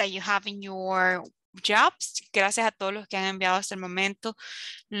needs that you have in your jobs. Gracias a todos los que han enviado hasta el momento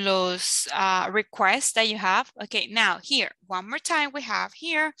los requests that you have. Okay, now here, one more time we have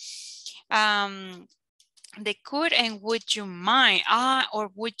here the could and would you mind, or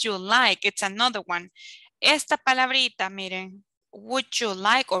would you like, it's another one. Esta palabrita, miren, would you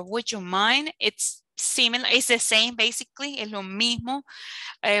like or would you mind, it's similar, it's the same basically, es lo mismo.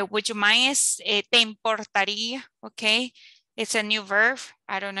 Would you mind es te importaría, okay? It's a new verb.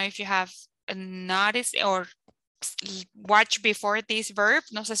 I don't know if you have noticed or watched before this verb.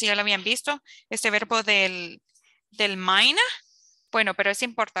 No sé si ya lo habían visto. Este verbo del mind. Bueno, pero es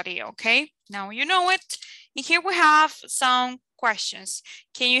importaría, okay? Now you know it. And here we have some questions.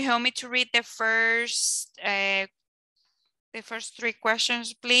 Can you help me to read the first 3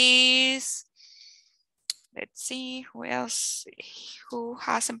 questions, please? Let's see who else, who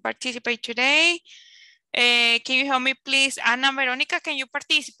hasn't participated today. Can you help me, please? Ana Veronica, can you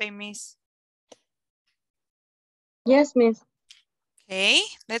participate, miss? Yes, miss. Okay,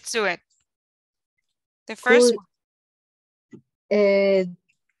 let's do it. The first one.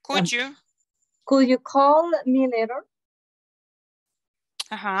 Could you call me later?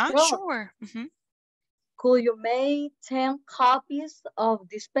 Sure. Could you make 10 copies of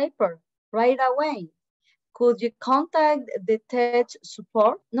this paper right away? Could you contact the tech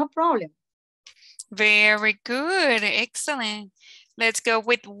support? No problem. Very good. Excellent. Let's go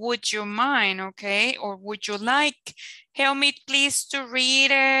with would you mind, okay? Or would you like? Help me please to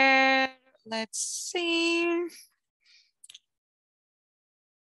read it. Let's see.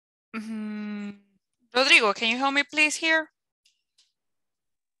 Rodrigo, can you help me please here?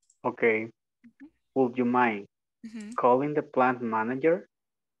 Okay. Would you mind calling the plant manager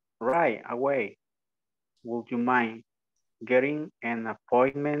right away? Would you mind getting an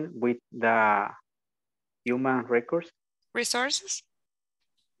appointment with the human records? resources?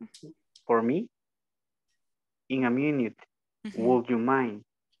 For me, in a minute, would you mind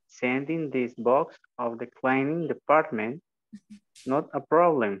sending this box of the cleaning department? Not a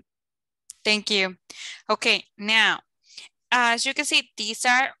problem. Thank you. Okay, now, as you can see, these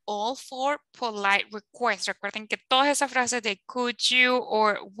are all for polite requests. Recuerden que todas esas frases de could you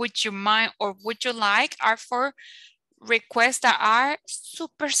or would you mind or would you like are for requests that are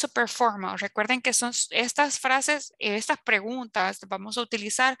super formal. Recuerden que son estas frases, estas preguntas las vamos a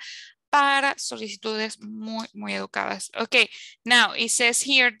utilizar para solicitudes muy educadas. Okay, now it says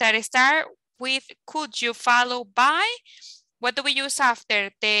here that start with could you followed by. What do we use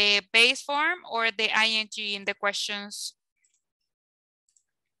after? The base form or the ing in the questions?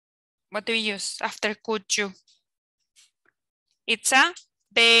 What do we use after could you? It's a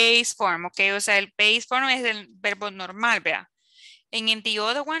base form, okay? O sea, el base form es el verbo normal, vea. And in the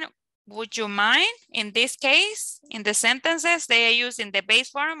other one, would you mind? In this case, in the sentences, they are using the base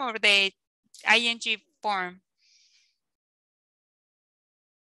form or the ing form.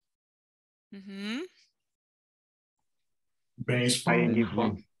 Base form. ING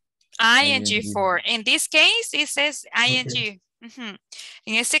form. ING for. In this case, it says ING. Okay.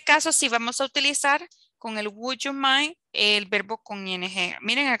 En este caso, sí vamos a utilizar con el would you mind el verbo con ing.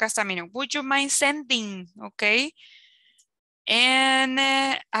 Miren, acá está, miren. Would you mind sending? Okay. And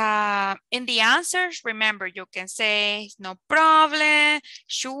in the answers, remember, you can say no problem,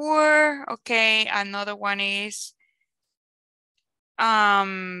 sure. Okay. Another one is,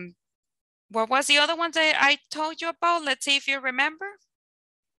 what was the other one that I told you about? Let's see if you remember.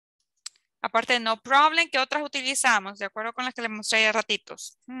 Aparte de no problem, ¿qué otras utilizamos? De acuerdo con las que les mostré ya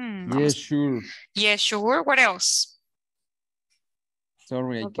ratitos. Yes, sure. Yes, sure. What else?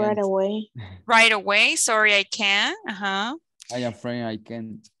 Sorry, I can't. Right away. Right away. Sorry, I can't. Uh-huh. I'm afraid I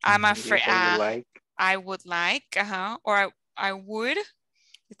can't. I'm afraid. Yes, I would like. Uh-huh. Or I would.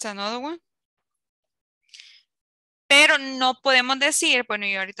 It's another one. Pero no podemos decir, bueno,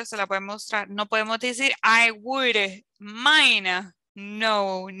 y ahorita se la voy a mostrar. No podemos decir I would mind.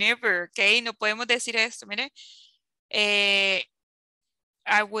 No, never, okay? No podemos decir esto, mire. I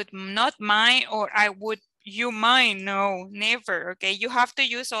would not mind or I would you mind. No, never, okay? You have to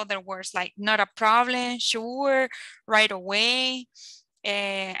use other words like not a problem, sure, right away.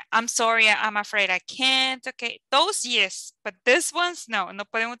 I'm sorry, I'm afraid I can't, okay? Those, yes, but these ones, no. No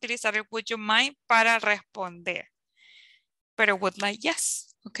podemos utilizar el would you mind para responder. Pero would like,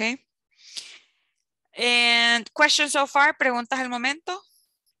 yes, okay? And questions so far, preguntas al momento.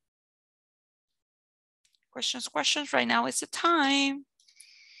 Questions, right now is the time.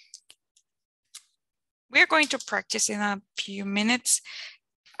 We're going to practice in a few minutes.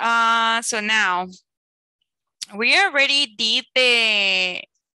 So now, we already did the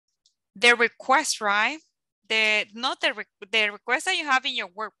request, right? The request that you have in your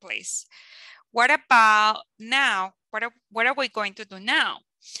workplace. What about now? What are we going to do now?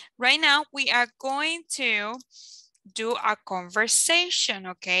 Right now, we are going to do a conversation,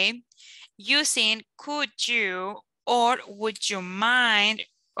 okay? Using could you or would you mind,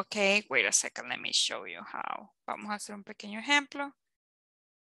 okay? Wait a second, let me show you how. Vamos a hacer un pequeño ejemplo.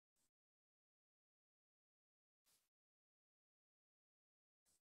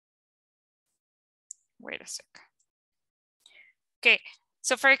 Wait a second. Okay.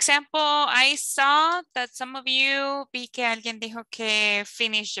 So, for example, I saw that some of you, vi que alguien dijo que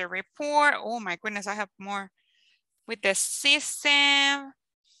finish the report. Oh my goodness, I have more. With the system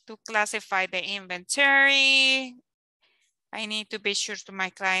to classify the inventory. I need to be sure to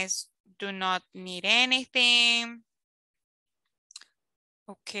my clients do not need anything.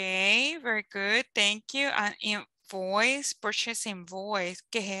 Okay, very good. Thank you. Invoice, purchase invoice.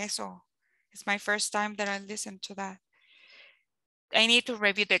 ¿Qué es eso? It's my first time that I listen to that. I need to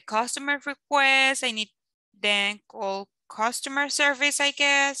review the customer request. I need then call customer service, I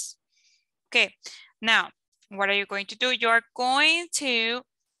guess. Okay, now, what are you going to do? You're going to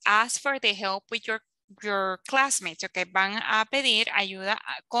ask for the help with your classmates, okay? Van a pedir ayuda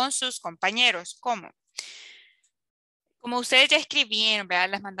con sus compañeros. ¿Cómo? Como ustedes ya escribieron,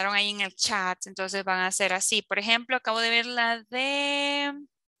 ¿verdad? Las mandaron ahí en el chat, entonces van a hacer así. Por ejemplo, acabo de ver la de...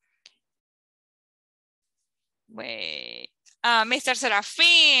 Mr.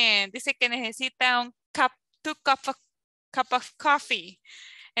 Serafín dice que necesita un cup of coffee.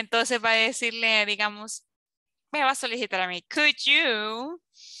 Entonces va a decirle, digamos, me va a solicitar a mí, could you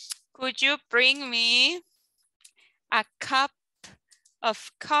bring me a cup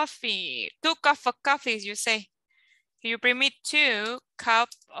of coffee? 2 cups of coffee, you say. Can you bring me 2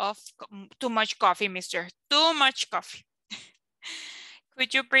 cups of, too much coffee, mister, too much coffee.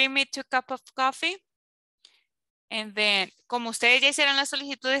 Could you bring me 2 cups of coffee? And then, como ustedes ya hicieron las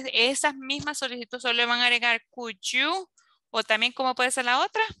solicitudes, esas mismas solicitudes solo le van a agregar could you, o también, ¿cómo puede ser la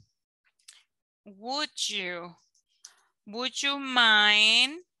otra? Would you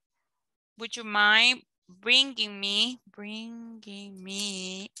mind bringing me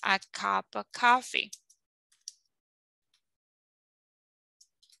a cup of coffee?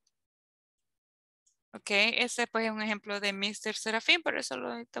 Ok, ese pues es un ejemplo de Mr. Serafín, por eso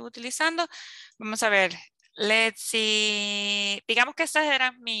lo estaba utilizando. Vamos a ver. Let's see. Digamos que estas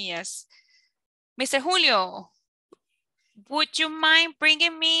eran mías. Mr. Julio, would you mind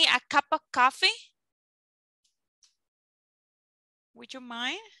bringing me a cup of coffee? Would you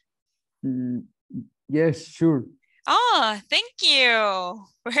mind? Yes, sure. Oh, thank you.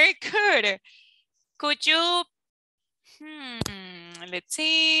 Very good. Could you, let's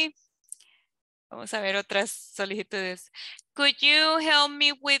see. Vamos a ver otras solicitudes. Could you help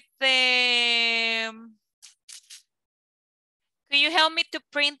me with could you help me to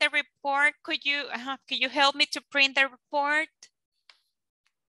print the report? Could you help me to print the report?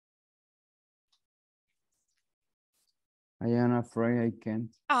 I am afraid I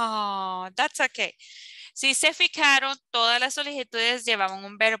can't. Oh, that's okay. Si se fijaron, todas las solicitudes llevaban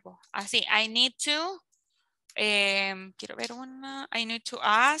un verbo. Así, I need to, quiero ver una. I need to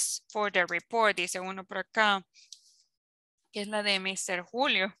ask for the report, dice uno por acá. Que es la de Mr.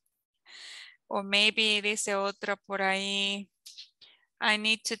 Julio. O maybe dice otra por ahí. I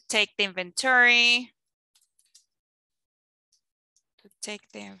need to take the inventory. To take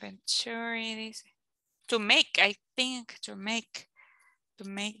the inventory, dice. To make, I think, to make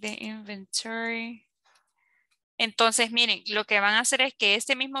the inventory. Entonces, miren, lo que van a hacer es que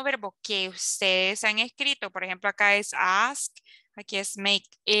este mismo verbo que ustedes han escrito, por ejemplo, acá es ask, aquí es make,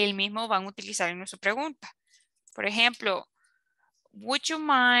 el mismo van a utilizar en su pregunta. Por ejemplo, would you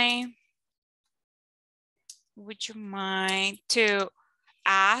mind to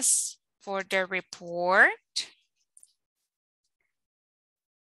ask for the report?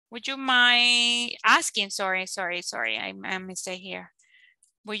 Would you mind asking, sorry, I mistake here.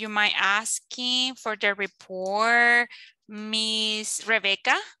 Would you mind asking for the report, Miss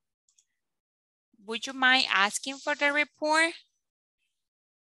Rebecca? Would you mind asking for the report?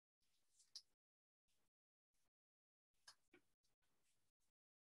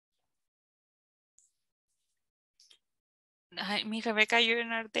 Miss Rebecca, you're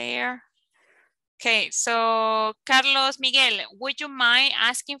not there. Okay, so Carlos Miguel, would you mind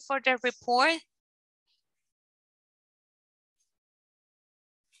asking for the report?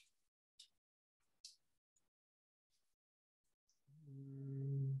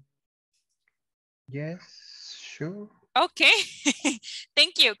 Yes, sure. Okay,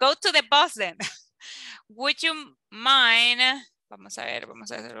 thank you. Go to the boss then. Would you mind, vamos a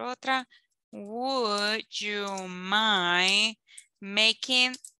hacer otra. Would you mind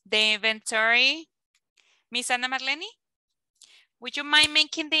making the inventory? Miss Ana Marlene? Would you mind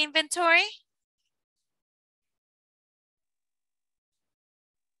making the inventory?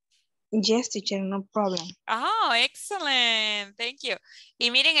 Yes, teacher, no problem. Oh, excellent. Thank you. Y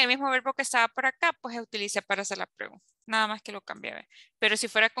miren, el mismo verbo que estaba por acá, pues se utiliza para hacer la pregunta. Nada más que lo cambié. Pero si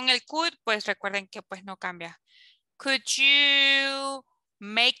fuera con el could, pues recuerden que pues no cambia. Could you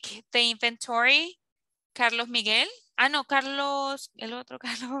make the inventory? Carlos Miguel. Ah, no, Carlos, el otro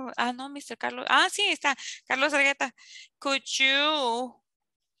Carlos. Ah, no, Mr. Carlos. Ah, sí, está. Carlos Argueta. Could you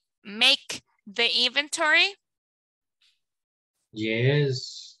make the inventory?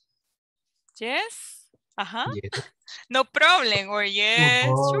 Yes. Yes. Ajá. Yes. No problem. Or yes,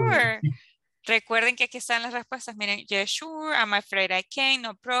 No sure. problem. Recuerden que aquí están las respuestas. Miren, yes, sure. I'm afraid I can't.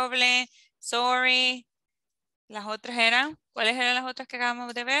 No problem. Sorry. Las otras eran, ¿cuáles eran las otras que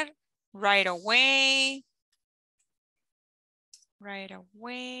acabamos de ver? Right away. Right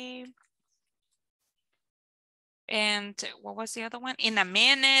away. And what was the other one? In a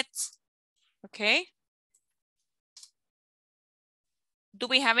minute. Okay. Do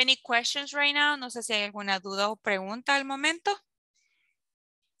we have any questions right now? No sé si hay alguna duda o pregunta al momento.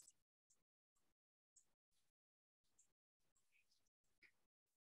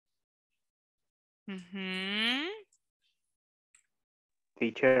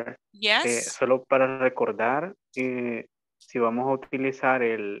 Teacher. Yes. Solo para recordar, si vamos a utilizar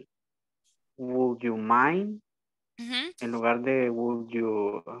el would you mind en lugar de would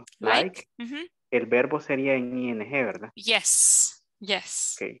you like, el verbo sería en ing, ¿verdad? Yes.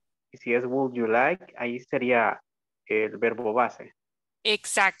 Yes. Okay. Y si es would you like, ahí sería el verbo base.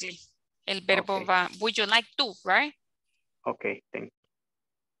 Exactly. El verbo va. Would you like to, right? Okay, thank you.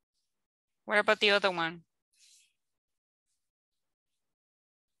 What about the other one?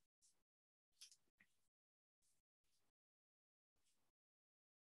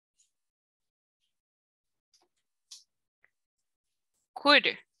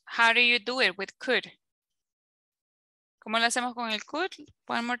 Could. How do you do it with could? ¿Cómo lo hacemos con el could?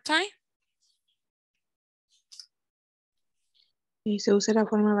 One more time. Y se usa la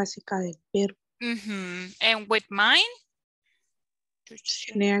forma básica del verbo. And with mine?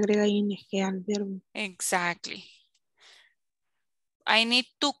 Le agrega ing al verbo. Exactly. I need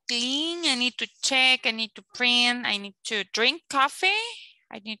to clean, I need to check, I need to print, I need to drink coffee,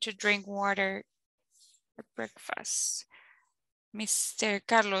 I need to drink water for breakfast. Mr.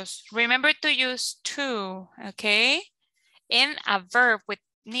 Carlos, remember to use to, okay? In a verb with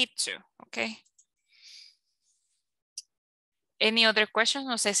need to, okay? Any other questions?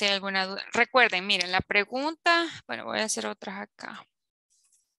 No sé si hay alguna duda. Recuerden, miren, la pregunta, bueno, voy a hacer otras acá.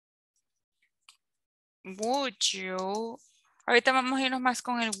 Would you, ahorita vamos a irnos más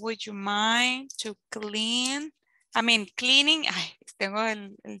con el would you mind to clean, cleaning, ay, tengo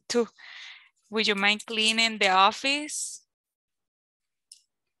el to. Would you mind cleaning the office?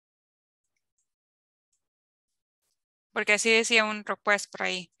 Porque así decía un request por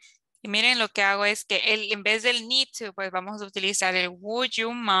ahí. Y miren, lo que hago es que en vez del need to, pues vamos a utilizar el would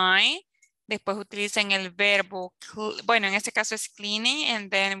you mind. Después utilizan el verbo, bueno, en este caso es cleaning,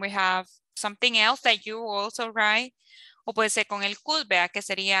 and then we have something else that you also write. O puede ser con el could, vea, que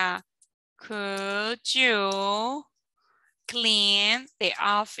sería, could you clean the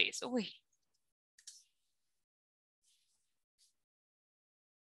office? Uy.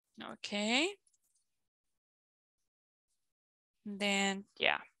 Okay. Then,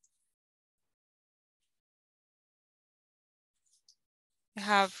 yeah. We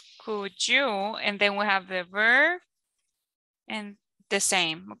have could you, and then we have the verb and the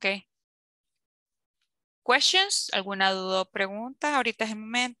same, okay. Questions? ¿Alguna duda o pregunta? Ahorita es el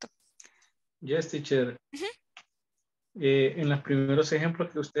momento. Yes, teacher. En los primeros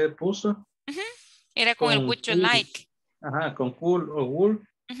ejemplos que usted puso. Era con el would you like. Ajá, con could o would.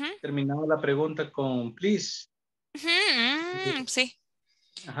 Terminaba la pregunta con please. Sí.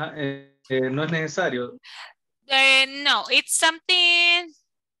 Ajá, no es necesario. No, it's something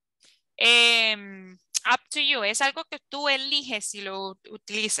up to you. Es algo que tú eliges si lo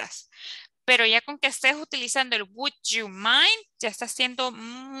utilizas. Pero ya con que estés utilizando el would you mind, ya estás siendo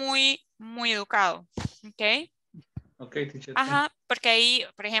muy, muy educado. ¿Ok? Ok, teacher. Ajá, porque ahí,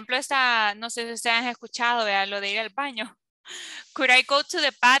 por ejemplo, no sé si ustedes han escuchado, ¿verdad? Lo de ir al baño. Could I go to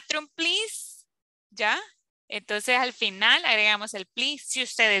the bathroom, please? ¿Ya? Entonces al final agregamos el please si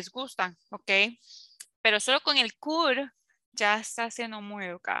ustedes gustan, ¿ok? Pero solo con el could ya está siendo muy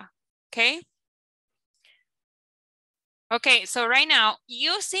educada, ¿ok? Okay, so right now,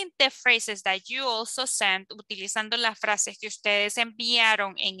 using the phrases that you also sent, utilizando las frases que ustedes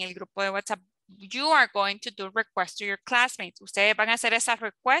enviaron en el grupo de WhatsApp, you are going to do requests to your classmates. Ustedes van a hacer esas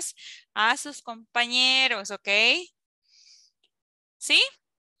requests a sus compañeros, ¿ok? ¿Sí?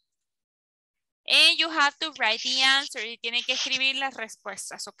 And you have to write the answer. Y tienen que escribir las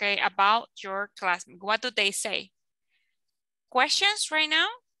respuestas, ¿ok? About your classmate. What do they say? Questions right now?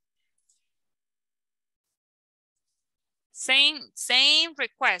 Same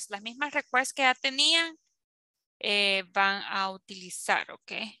request. Las mismas requests que ya tenían van a utilizar,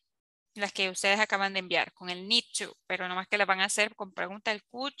 ¿ok? Las que ustedes acaban de enviar con el need to, pero nomás que las van a hacer con pregunta el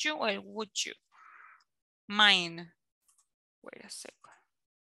could you o el would you. Mine. Wait a second.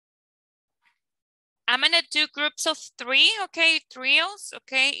 I'm going to do groups of 3, okay? Trios,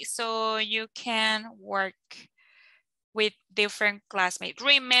 okay? So you can work with different classmates.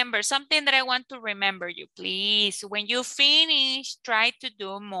 Remember, something that I want to remember you, please. When you finish, try to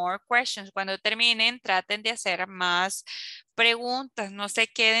do more questions. Cuando terminen, traten de hacer más preguntas. No se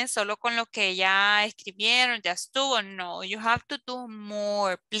queden solo con lo que ya escribieron, ya estuvo. No, you have to do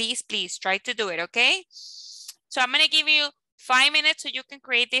more. Please, please, try to do it, okay? So I'm going to give you 5 minutes so you can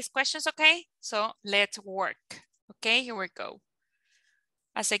create these questions, okay? So let's work. Okay, here we go.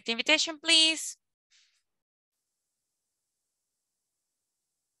 Accept the invitation, please.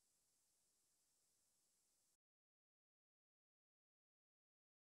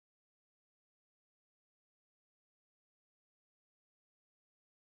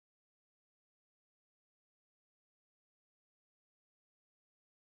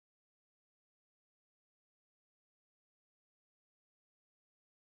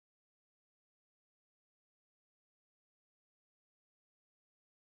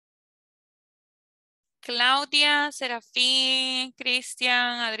 Claudia, Serafín,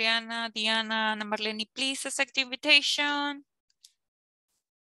 Cristian, Adriana, Diana, Ana Marlene, please accept the invitation.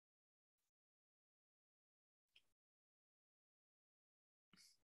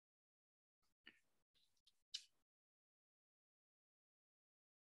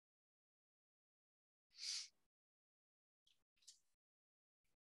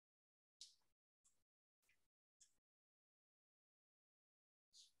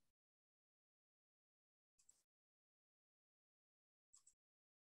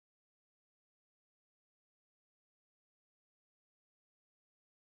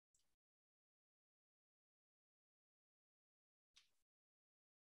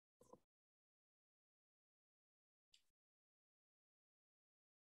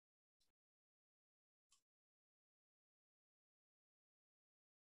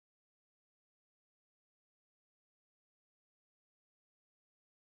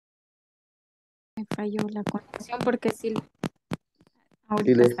 me falló la conexión porque sí, Sí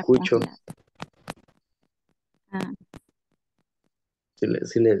ahorita le está escucho. congelada. Ah, Sí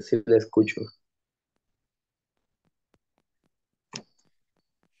le escucho.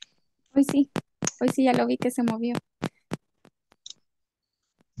 hoy sí ya lo vi que se movió.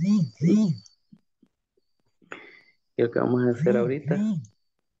 ¿Y lo que vamos a hacer ahorita?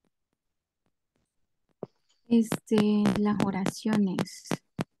 Las oraciones,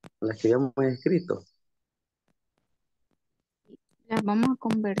 Las que ya hemos escrito. las vamos a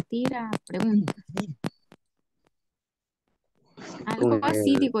convertir a preguntas. Algo Con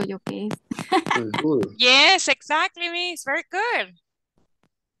así el digo yo que es. good. Yes, exactly, Miss. Very good.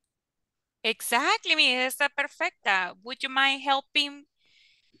 Exactly, Miss. Está perfecta. Would you mind helping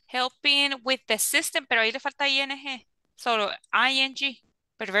with the system? Pero ahí le falta ing. Solo ing.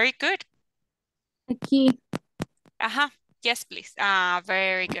 But very good. Aquí, Ajá. Yes, please.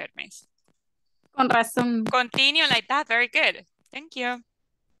 Very good, Miss. con razón. Continue like that. Very good. Thank you.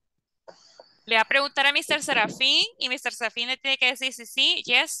 Le va a preguntar a Mr. Serafín y Mr. Serafín le tiene que decir sí,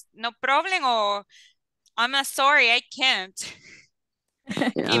 yes, no problem o I'm sorry, I can't.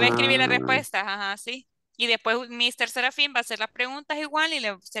 Y va a escribir la respuesta, ajá, sí. Y después Mr. Serafín va a hacer las preguntas igual y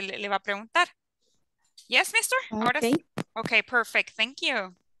le va a preguntar. Yes, mister? Ahora Okay. sí. Okay, perfect. Thank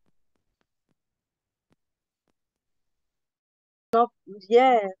you. No,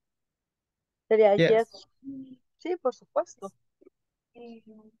 yes. Sería Yes. yes. Sí, por supuesto.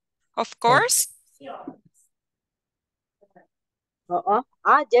 Of course.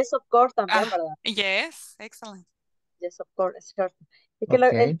 Yes, of course también, ¿verdad? Yes, excellent. Yes, of course, es cierto. Es que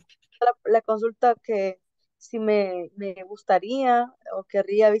la consulta que si me gustaría o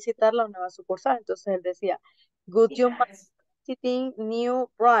querría visitar la nueva sucursal, entonces él decía, would you mind visiting new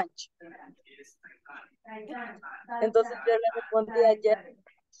branch? Entonces yo le respondía, yes,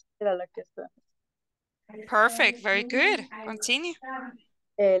 era la que está. Perfect, very good. Continue.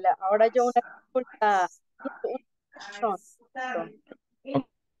 Ahora yo una consulta,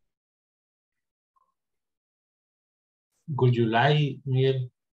 Would you like, Miguel?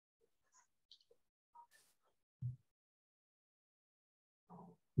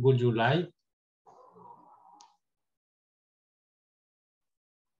 Would you like?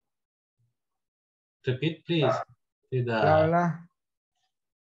 Repeat, please. Hola.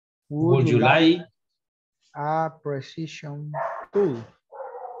 Would you like a precision tool?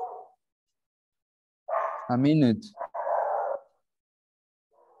 A minute.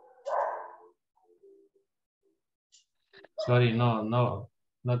 Sorry, no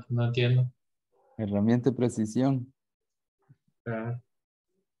entiendo. Herramienta de precisión.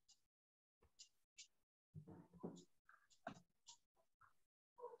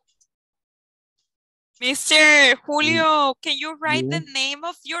 Mr. Julio, can you write the Sí. name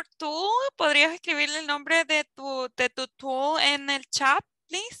of your tool? ¿Podrías escribirle el nombre de tu tool en el chat,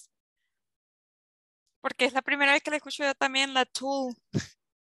 please? Porque es la primera vez que le escucho yo también la tool.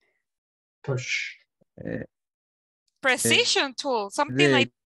 Push. Precision tool, something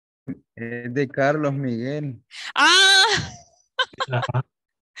like. De Carlos Miguel.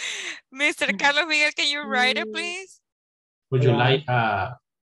 Mr. Carlos Miguel, can you write it, please? Would you like a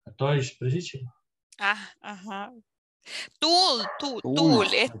touch precision? Ajá. Tool.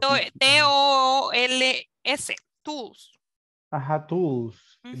 Esto es T-O-O-L-S. Tools. Ajá,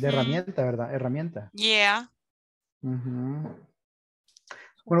 tools. De herramienta, ¿verdad? Herramienta. Yeah. Bueno,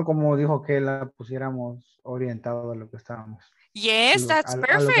 como dijo que la pusiéramos orientado a lo que estábamos. Yes, that's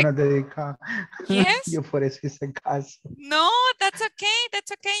perfect. A lo que nos dedicamos. Yes. Yo por eso hice caso. No, that's okay.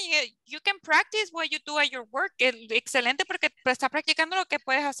 That's okay. You can practice what you do at your work. Excelente porque está practicando lo que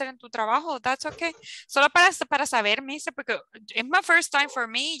puedes hacer en tu trabajo. That's okay. Solo para saber, Misa, porque it's my first time for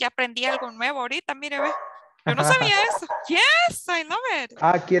me. Ya aprendí algo nuevo ahorita, mire, ve. Yo no sabía eso. Yes, I love it.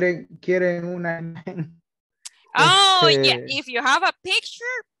 Quieren una. Oh, yeah. If you have a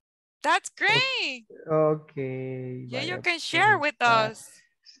picture, that's great. Okay. Yeah, you can share with us.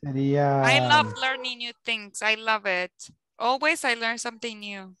 Sería. I love learning new things. I love it. Always I learn something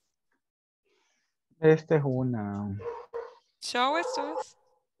new. Esta es una. Show it to us.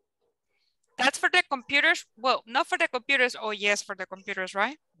 That's for the computers. Well, not for the computers. Oh, yes, for the computers,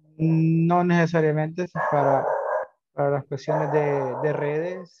 right? No necesariamente es para las cuestiones de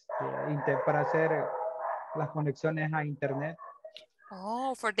redes, para hacer las conexiones a internet.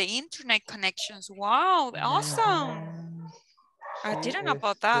 Oh, for the internet connections. Wow, awesome. Sí, I didn't know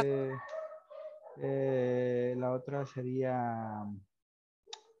about that. La otra sería,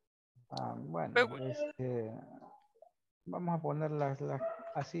 bueno, vamos a ponerlas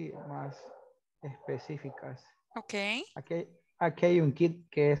así más específicas. Okay. Aquí hay un kit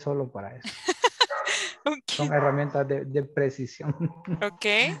que es solo para eso. Son herramientas de precisión.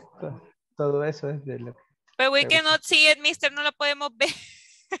 Okay. Todo eso es de lo que... But we cannot see it, mister. No lo podemos ver.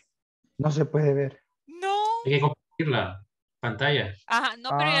 No se puede ver. No. Hay que compartir la pantalla. Ajá, no,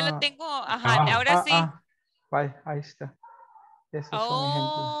 pero ya lo tengo. Ajá, Abajo. ahora sí. Ahí está. Esos son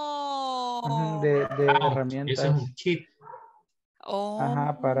ejemplos. Oh. De Ese herramientas. es un kit.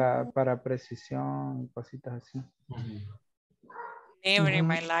 Ajá, para precisión, cositas así. Never in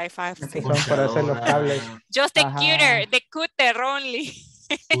my life I've Estos seen. son para hacer los cables. Just the Ajá. cuter, the cutter only.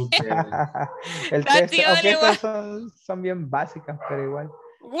 El That's test, the aunque only estas one. son bien básicas, pero igual.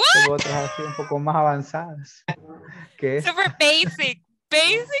 What? Tengo otras así un poco más avanzadas. Que es. Super basic.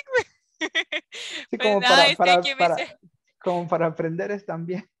 Basic. Sí, But como nice, thank you, mister. como para aprender es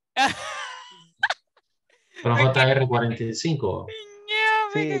también. Con JR45.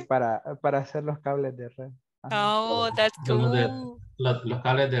 Sí, para hacer los cables de red. Ajá. Oh, that's cool. Los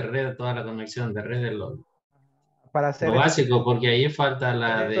cables de red, toda la conexión de red, Para hacer lo básico, porque ahí falta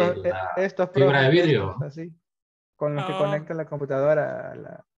la de la estos fibra de vidrio. estos así, con los que conectan la computadora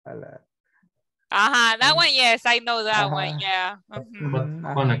a la... Ajá, that one, yes, I know that one, yeah.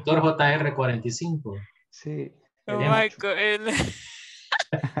 Conector JR45. Sí. Oh my God.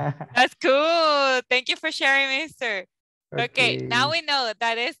 That's cool. Thank you for sharing, mister. Okay, now we know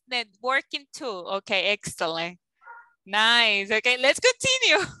that is the working tool. Okay, excellent. Nice. Okay, let's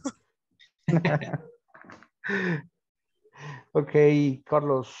continue. Ok,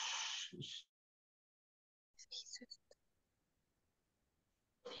 Carlos.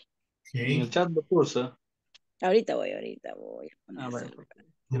 En el chat lo puso. Ahorita voy. Vale.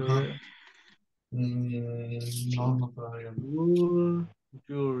 No todavía.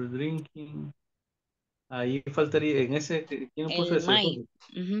 You're drinking. Ahí faltaría, en ese, ¿quién puso El ese? mine.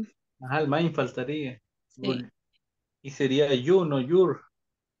 Ajá, el mine faltaría. Sí. Y sería you, no your.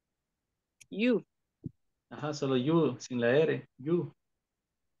 You. Ajá, solo you, sin la R. You.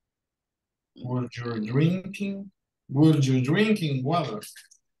 Would you drinking water?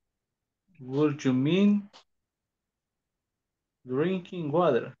 Would you mean drinking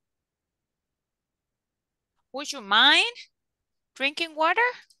water? Would you mind drinking water?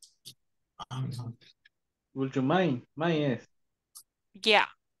 Would you mind? Mind es. Yeah.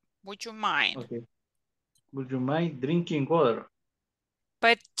 Would you mind? Okay. Would you mind drinking water?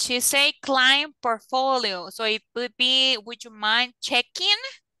 But she say client portfolio. So it would be, would you mind checking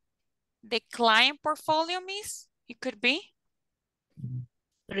the client portfolio, miss? It could be.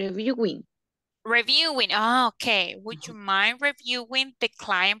 Reviewing. Reviewing. Oh, okay. Would you mind reviewing the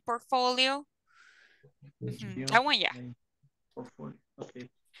client portfolio? That one, yeah. Portfolio. Okay.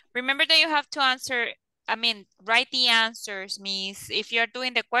 Remember that you have to answer, write the answers, miss. If you're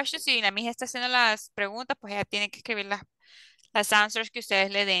doing the questions y la mija está haciendo las preguntas, pues ella tiene que escribir las answers que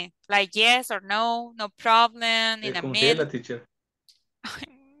ustedes le den. Like yes or no, no problem, in a ¿Cómo que es la minute. teacher?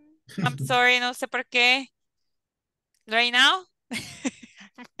 I'm sorry, no sé por qué. Right now?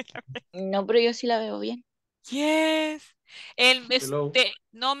 No, pero yo sí la veo bien. Yes.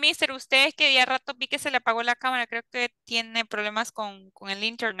 No, mister, usted es que ya rato vi que se le apagó la cámara. Creo que tiene problemas con el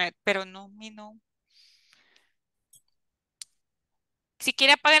internet, pero no, no. Si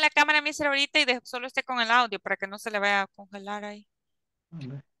quiere apague la cámara, mister, ahorita y solo esté con el audio para que no se le vaya a congelar ahí.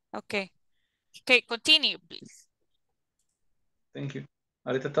 Ok. Ok, continue, please. Thank you.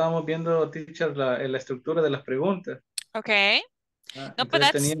 Ahorita estábamos viendo, teacher, la estructura de las preguntas. Ok. No, but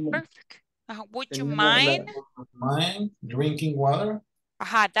Entonces that's perfect. Would you teníamos mind? Mind drinking water?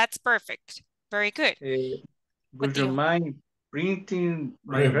 That's perfect. Very good. Would you mind printing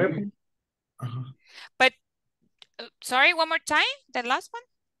my report? But, sorry, one more time, the last one?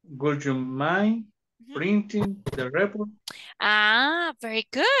 Would you mind printing the report? Very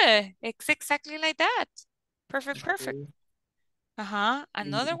good. It's exactly like that. Perfect.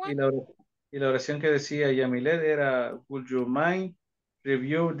 Another one? Y la oración que decía Yamilet era, would you mind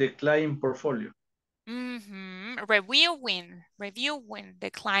review the client portfolio? Reviewing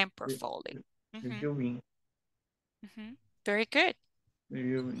the client portfolio. Reviewing. Very good.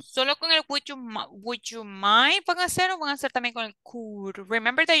 Reviewing. Solo con el would you mind van a hacer o van a hacer también con el could.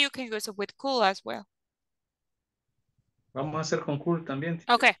 Remember that you can use it with could as well. Vamos a hacer con could también.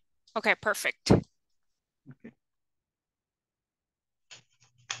 Okay, perfect. Okay.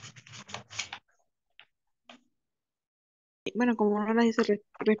 Bueno, como no las dice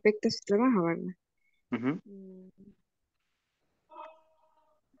respecto a su trabajo, ¿verdad?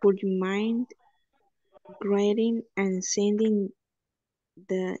 Would you mind writing and sending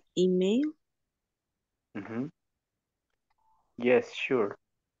the email? Yes, sure.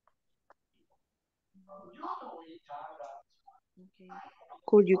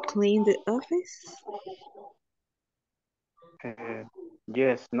 Could you clean the office?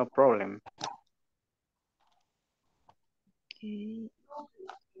 Yes, no problem. Okay.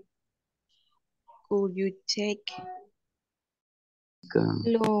 Could you take?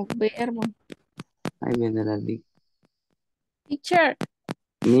 Los verbos. Ahí viene la lista. Teacher,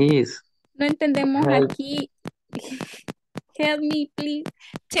 Miss. no entendemos Help. aquí. Help me, please.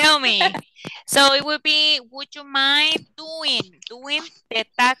 Tell me. So it would be, would you mind doing the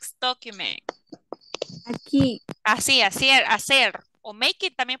tax document? Aquí. Así, hacer. O make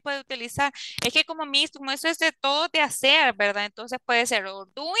it también puede utilizar. Es que como eso es de todo de hacer, ¿verdad? Entonces puede ser o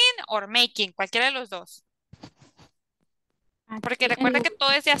doing o making, cualquiera de los dos. Porque recuerda que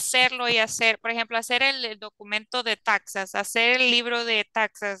todo es de hacerlo y hacer. Por ejemplo, hacer el documento de taxas, hacer el libro de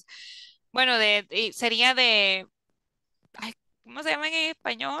taxas. Bueno, sería de, ay, ¿cómo se llama en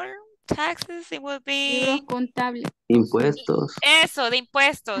español? Taxes, it would Libros be... contables. Impuestos. Eso, de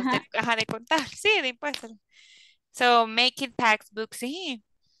impuestos. Ajá. De contar. Sí, de impuestos. So, making tax books, sí.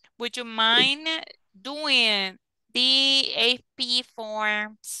 Would you mind doing the AP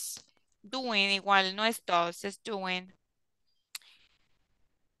forms? Doing igual, no es does, es doing.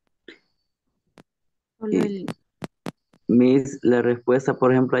 Miss, la respuesta,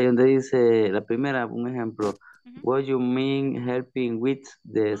 por ejemplo, ahí donde dice, la primera, un ejemplo, what you mean helping with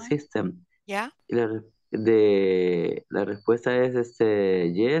the system? ¿Ya? Y la respuesta es,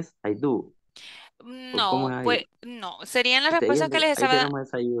 yes, I do. ¿O cómo No, es ahí? pues no, serían las respuestas que les Ahí estaba dando. tenemos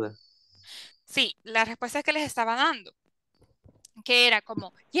esa ayuda. Sí, las respuestas que les estaba dando. Que era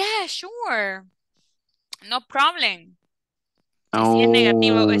como, yeah, sure, no problem. Si es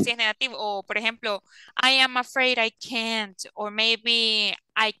negativo, Oh, si es negativo. O, por ejemplo, I am afraid I can't. Or maybe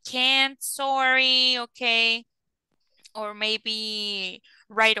I can't, sorry, okay. Or maybe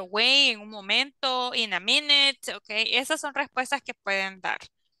right away, en un momento, in a minute, okay. Esas son respuestas que pueden dar.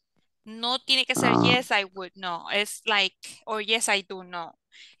 No tiene que ser yes, I would, no. Es like, or yes, I do, no.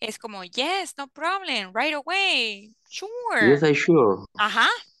 Es como, yes, no problem, right away, sure. yes, I sure. Ajá,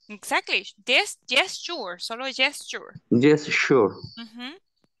 exactly. Yes, sure. Solo yes, sure. Yes, sure.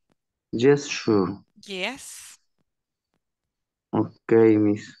 Yes, sure. Yes. Okay,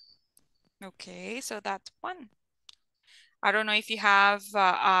 Miss. Okay, so that's one. I don't know if you have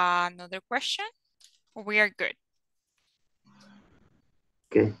another question or we are good.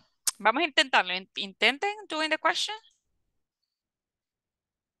 Okay. Vamos a intentarlo. Intenten doing the question.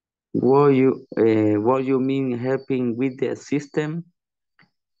 What you mean helping with the system?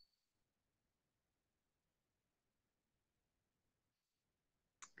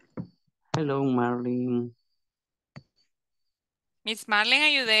 Hello, Marlene. Miss Marlene, are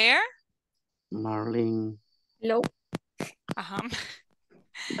you there? Marlene. Hello. Ajá.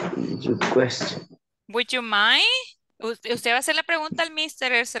 Your question. Would you mind? Usted va a hacer la pregunta al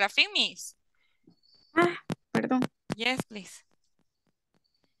Mr. Serafín, Miss. Perdón. Yes, please.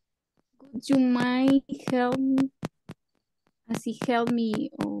 Would you mind help me? Así help me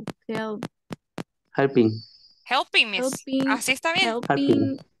o help. Helping. Helping, Miss. Así está bien.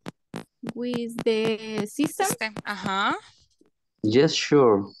 Helping with the system. Ajá. Yes,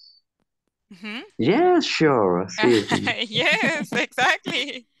 sure. Yes, sure. Sí. Yes,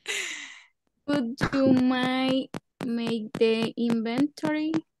 exactly. Would you mind make the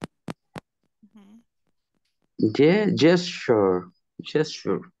inventory? Yeah, yes, sure. Yes,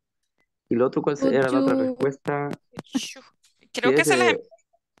 sure. ¿Y lo otro cuál era la otra respuesta? Creo que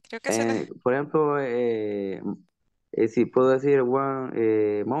se Por ejemplo, si puedo decir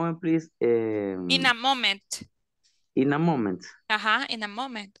one moment, please. In a moment. In a moment. Ajá, in a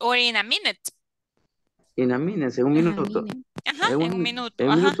moment. Or in a minute. In a minute, en un minuto. Ajá, en un minuto. En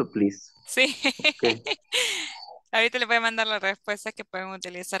un Ajá. minuto, please. Sí. Okay. Ahorita les voy a mandar las respuestas que pueden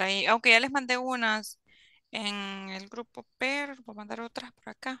utilizar ahí. Aunque ya les mandé unas en el grupo, pero voy a mandar otras por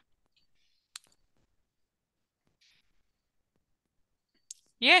acá.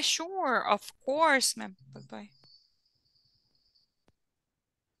 Yeah, sure, of course, ma'am. Bye-bye.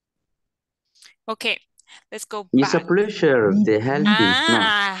 Okay, let's go It's a back. pleasure, the helping.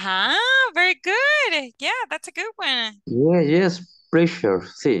 Ajá, very good. Yeah, that's a good one. Yeah, yes, pleasure,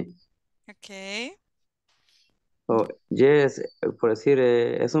 sí. Okay. Oh, yes, por decir,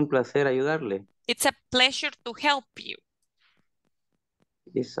 es un placer ayudarle. It's a pleasure to help you.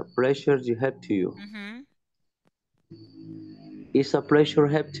 It's a pleasure to help to you. It's a pleasure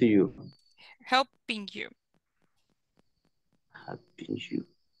help to you. Helping you. Helping you.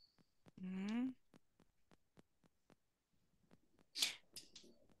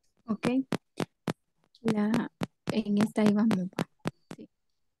 Ok. En esta íbamos. Sí.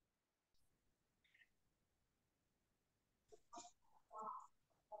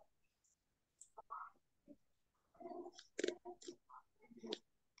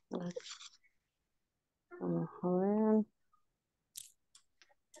 Vamos a ver.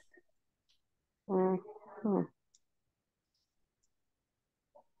 Ujú.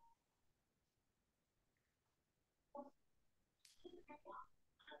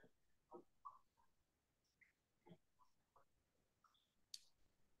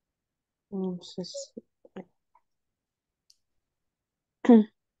 No sé si-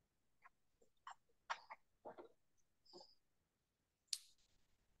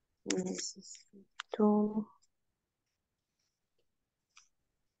 Necesito.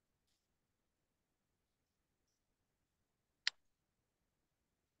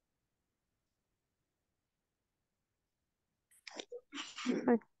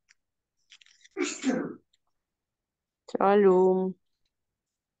 Ay, salud.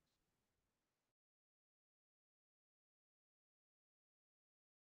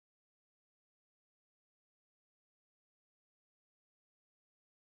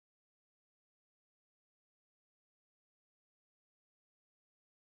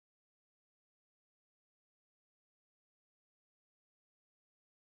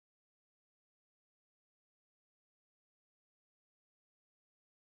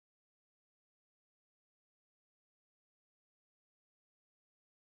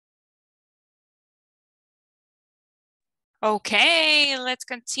 Okay, let's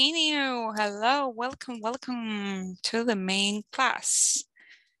continue. Hello, welcome to the main class.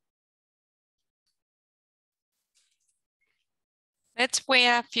 Let's wait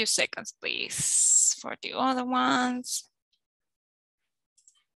a few seconds, please, for the other ones.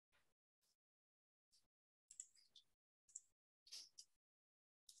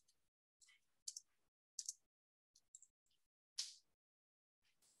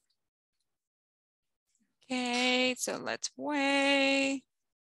 Okay, so let's wait.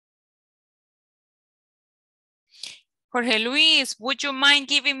 Jorge Luis, would you mind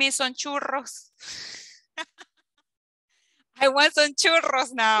giving me some churros? I want some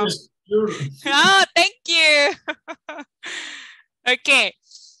churros now. Yes, sure. Oh, thank you. Okay,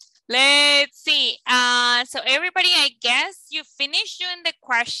 let's see. So everybody, I guess you finished doing the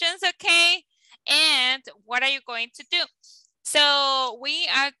questions, okay? And what are you going to do? So we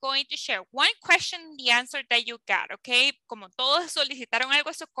are going to share one question, the answer that you got, okay? Como todos solicitaron algo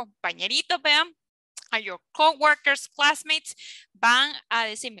a sus compañeritos, vean, a your coworkers, classmates, van a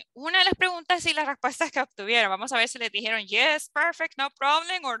decirme una de las preguntas y las respuestas que obtuvieron. Vamos a ver si les dijeron yes, perfect, no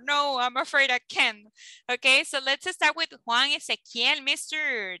problem, or no, I'm afraid I can't. Okay, so let's start with Juan Ezequiel.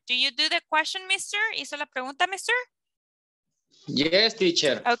 Mr. Do you do the question, Mr.? ¿Hizo la pregunta, Mr.? Yes,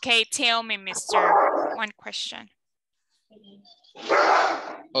 teacher. Okay, tell me, Mr. One question.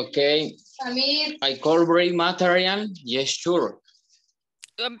 Okay. I call bring material. Yes, sure.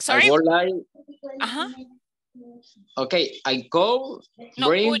 I'm sorry? I would like. Uh-huh. Okay, I call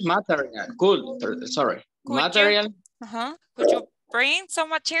bring material. Cool. Sorry. Material. Could you bring some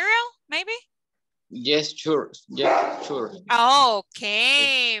material, maybe? Yes, sure. Yes, sure.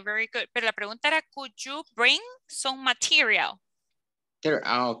 Okay, very good. Pero la pregunta era, could you bring some material?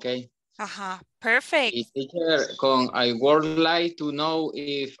 Okay. Perfect. Teacher, I would like to know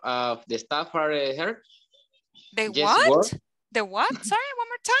if the staff are here. The yes, what? Work. The what? Sorry, one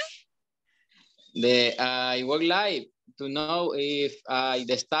more time. I would like to know if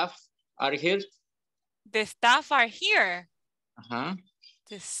the staff are here. The staff are here. Uh-huh.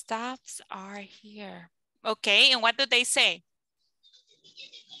 The staffs are here. Okay, and what do they say?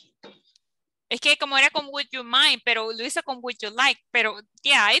 Es que como era con would you mind, pero lo hice con would you like, pero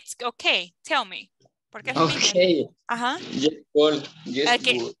yeah, it's okay. Tell me. Porque es lo mismo. Okay. Yes, well, yes,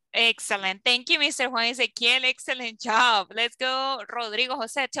 okay. Good. Excellent. Thank you, Mr. Juan Ezequiel. Excellent job. Let's go, Rodrigo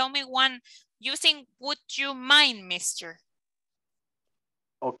Jose. Tell me one using would you mind, Mr.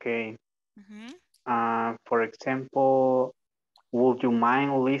 Okay. For example, would you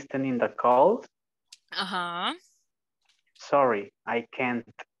mind listening the calls? Sorry, I can't.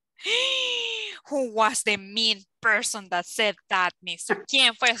 Who was the mean person that said that, Mr.?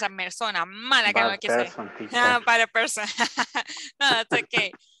 ¿Quién fue esa persona mala que no quiso? Bad person. No, that's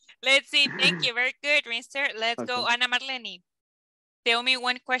okay. Let's see. Thank you. Very good, Mr. Let's go. Ana Marlene. Tell me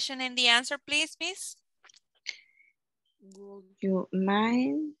one question and the answer, please, miss. Would you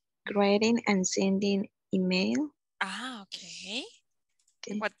mind writing and sending email? Okay.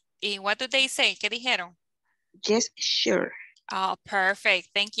 What do they say? ¿Qué dijeron? Yes, sure. Oh,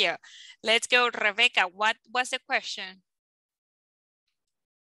 perfect. Thank you. Let's go, Rebecca. What was the question?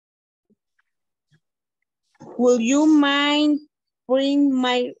 Will you mind printing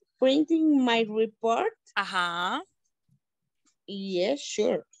my report? Yes,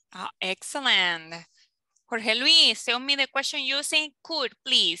 sure. Oh, excellent. Jorge Luis, tell me the question using could,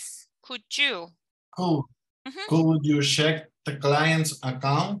 please. could you? Could you check the client's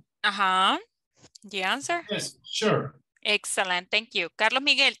account? The answer? Yes, sure. Excellent, thank you. Carlos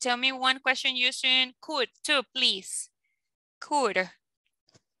Miguel, tell me one question using could too, please. Could.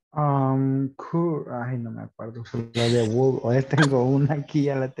 Ay, no me acuerdo solo de would. Hoy tengo una aquí,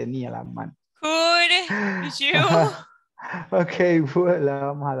 ya la tenía a la mano. Could you? Ok, would, la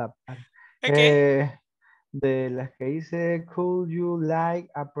vamos a adaptar. Okay. De las que hice, could you like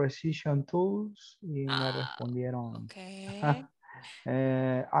a precision tools? Y me respondieron. Okay.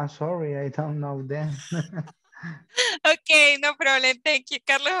 I'm sorry, I don't know them. Okay, no problem. Thank you.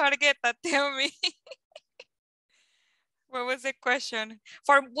 Carlos Argueta, tell me. What was the question?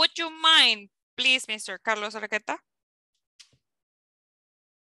 For would you mind, please, Mr. Carlos Argueta?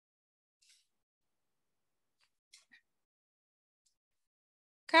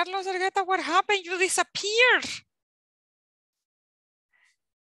 Carlos Argueta, what happened? You disappeared.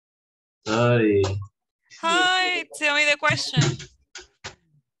 Sorry. Hi, tell me the question.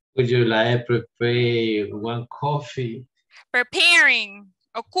 Would you like to prepare one coffee? Preparing.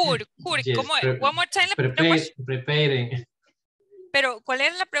 O could. Yes, ¿Cómo es? One more time. Preparing. Pero, ¿cuál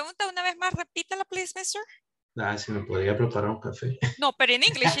era la pregunta? Una vez más, repítala, please, mister. Si me podría preparar un café. No, pero en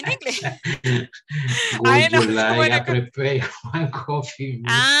English, en English. Would you like to prepare one coffee?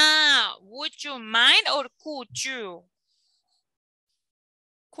 Would you mind or could you?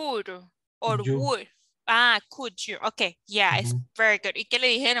 Could or you. would. Could you? Okay, yeah, it's very good. ¿Y qué le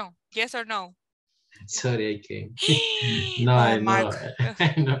dijeron? Yes or no? Sorry, I can't. No, Oh, I know.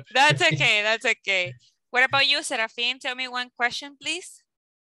 No. That's okay, that's okay. What about you, Serafin? Tell me one question, please.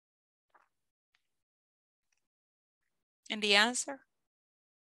 And the answer?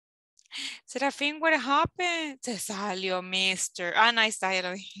 Serafin, what happened? Se salió, mister. Nice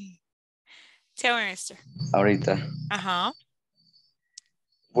dialogue. Tell me, mister. Ahorita.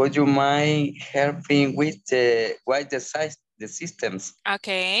 Would you mind helping with the systems?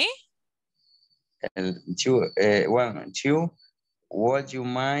 Okay. Two. Would you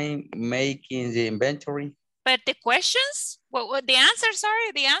mind making the inventory? But the questions? What the answers?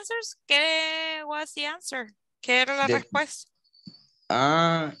 Sorry, the answers? ¿Qué was the answer? ¿Qué era la respuesta?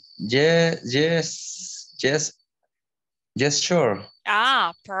 Yes, sure.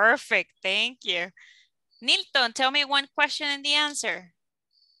 Perfect. Thank you. Nilton, tell me one question and the answer.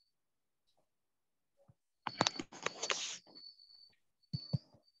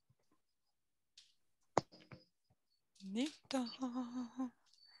 Nilton.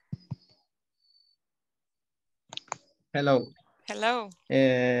 Hello. Hello.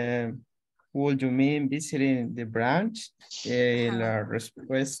 Would you mean visiting the branch? La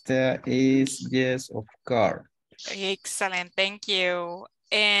respuesta is yes, of course. Excellent, thank you.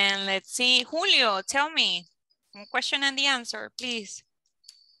 And let's see, Julio, tell me one question and the answer, please.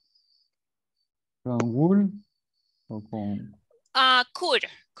 Con would or con? Could,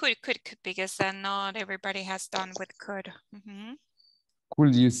 because not everybody has done with could.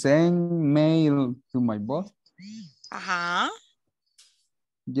 Could you send mail to my boss?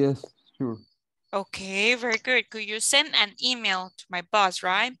 Yes, sure. Okay, very good. Could you send an email to my boss,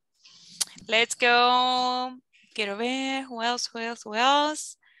 right? Let's go. Quiero ver, who else?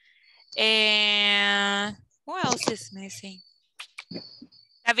 And who else is missing?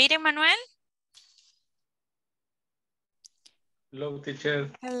 David Emmanuel? Hello,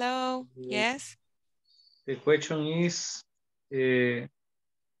 teacher. Hello, yes. The question is,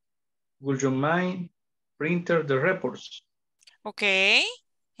 would you mind printer the reports? Okay,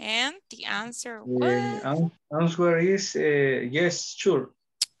 and the answer what? Answer is yes, sure.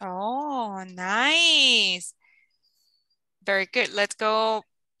 Oh, nice. Very good. Let's go.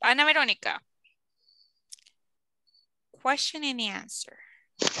 Ana Verónica. Question and answer.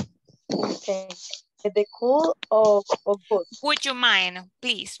 Okay. The cool or good? Would you mind,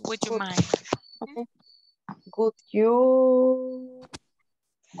 please? Would you mind? Okay.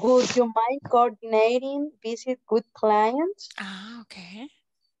 Would you mind coordinating visit with clients? Okay.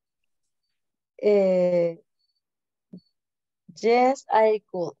 Yes, I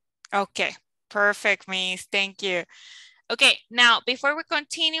could. Okay, perfect, Miss. Thank you. Okay, now before we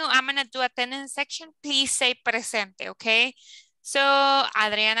continue, I'm gonna do attendance section. Please say presente, okay? So,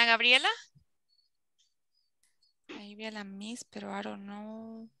 Adriana Gabriela. Ahí vi a la Miss, pero I don't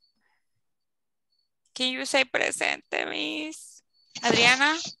know. Can you say presente, Miss?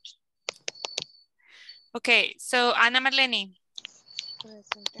 Adriana? Okay, so Ana Marlene.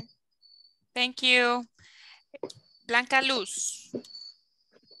 Presente. Thank you. Blanca Luz.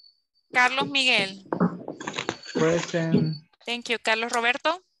 Carlos Miguel. Present. Thank you. Carlos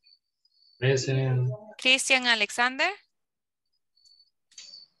Roberto. Present. Christian Alexander.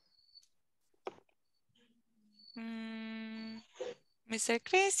 Mr.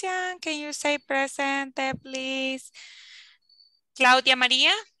 Christian, can you say presente, please? Claudia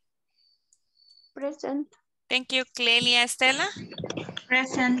María? Present. Thank you. Clelia Estela?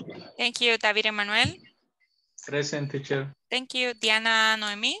 Present. Thank you. David Emanuel? Present, teacher. Thank you. Diana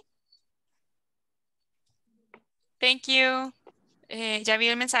Noemí? Thank you. Ya vi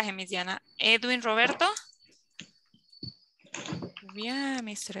el mensaje, Miss Diana. Edwin Roberto? Yeah,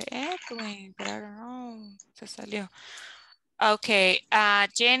 Mr. Edwin, but I don't know. Se salió. Okay.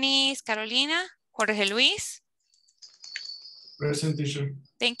 Jenny, Carolina, Jorge Luis. Present, teacher.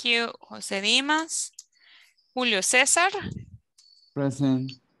 Thank you. José Dimas. Julio César.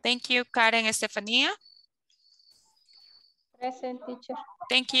 Present. Thank you. Karen Estefanía. Present, teacher.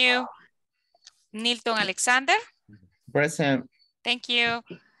 Thank you. Nilton Alexander. Present. Thank you.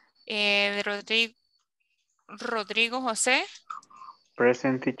 Rodrigo José.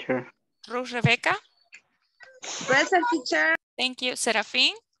 Present, teacher. Ruth Rebecca. Present, teacher. Thank you.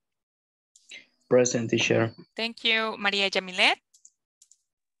 Serafín. Present, teacher. Thank you. María Yamilet.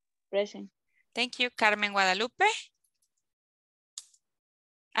 Present. Thank you. Carmen Guadalupe.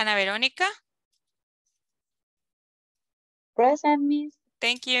 Ana Verónica. Present, Miss.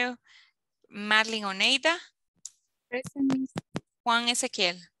 Thank you. Marlene Oneida. Present, Miss. Juan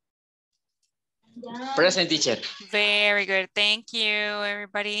Ezequiel. Present, teacher. Very good. Thank you,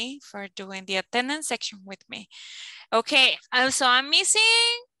 everybody, for doing the attendance section with me. Okay, so I'm missing,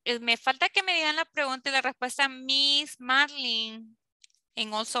 me falta que me digan la pregunta y la respuesta Miss Marlene,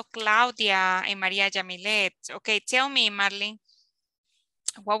 and also Claudia and Maria Yamilet. Okay, tell me, Marlene,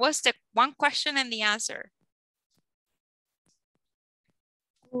 what was the one question and the answer?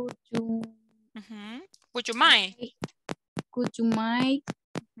 Could you, Would you mind? could you mind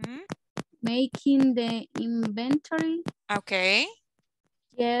making the inventory? Okay.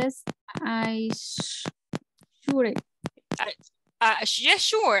 Yes, sure. Yes,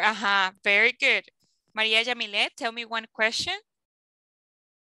 sure. Very good. Maria Yamilet, tell me one question.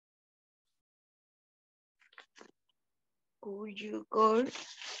 Could you go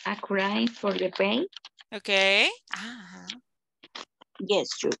a cry for the pain? Okay. Yes,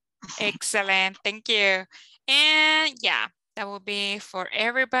 sure. Excellent. Thank you. And yeah, that will be for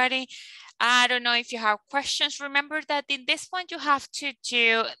everybody. I don't know if you have questions. Remember that in this one you have to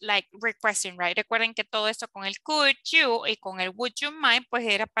do like requesting, right? Recuerden que todo esto con el could you y con el would you mind, pues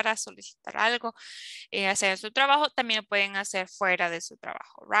era para solicitar algo, hacer su trabajo. También lo pueden hacer fuera de su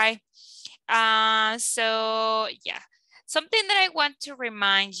trabajo, right? So yeah. Something that I want to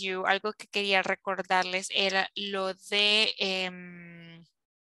remind you, algo que quería recordarles era lo de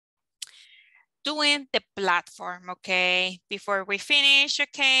doing the platform, okay? Before we finish,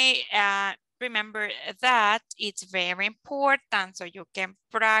 okay? Remember that it's very important so you can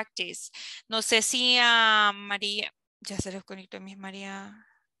practice. No sé si María, ya se les conectó Miss María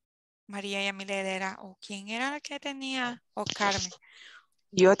Yamilet era, o quién era la que tenía, o Carmen.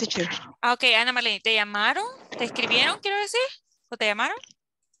 Yo, teacher. Ok, Ana Marlene, ¿te llamaron? ¿Te escribieron, quiero decir? ¿O te llamaron?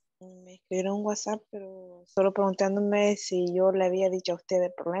 Me escribieron un WhatsApp, pero solo preguntándome si yo le había dicho a usted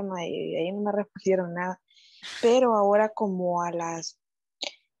el problema y ahí no me respondieron nada. Pero ahora como a las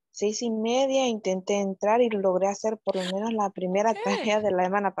 6:30 intenté entrar y logré hacer por lo menos la primera tarea de la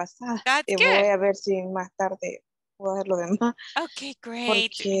semana pasada. Y voy a ver si más tarde puedo hacer lo demás. Ok, great.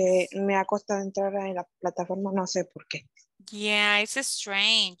 Porque me ha costado entrar en la plataforma, no sé por qué. Yeah, it's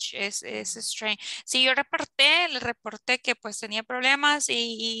strange. It's strange. Sí, yo le reporté que pues tenía problemas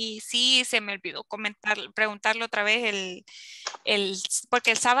y sí se me olvidó preguntarle otra vez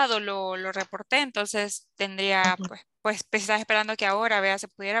porque el sábado lo reporté, entonces tendría pues estaba esperando que ahora vea se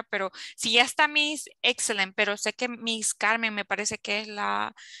pudiera, pero si ya está Miss Excellent, pero sé que Miss Carmen me parece que es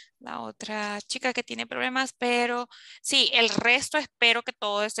la otra chica que tiene problemas, pero sí, el resto espero que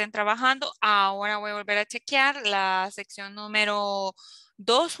todos estén trabajando. Ahora voy a volver a chequear la sección número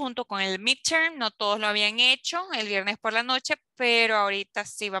 2 junto con el midterm. No todos lo habían hecho el viernes por la noche, pero ahorita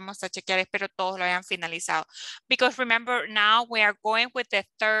sí vamos a chequear. Espero todos lo hayan finalizado. Because remember, now we are going with the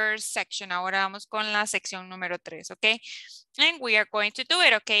third section. Ahora vamos con la sección número 3, ¿ok? And we are going to do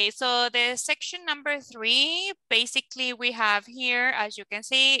it, okay? So the section number 3, basically we have here, as you can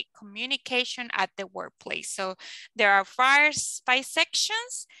see, communication at the workplace. So there are 5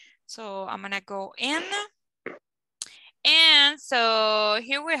 sections. So I'm gonna go in. And so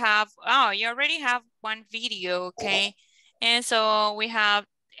here we have, you already have one video, okay? And so we have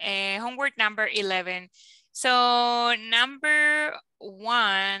homework number 11. So number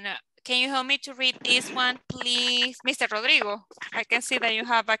 1, can you help me to read this one, please? Mr. Rodrigo, I can see that you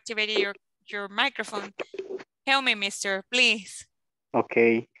have activated your microphone. Help me, mister, please.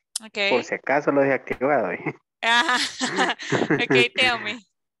 Ok. Okay. Por si acaso lo he activado. Okay, tell me.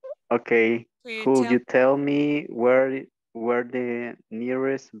 Okay. Will Could you tell me where the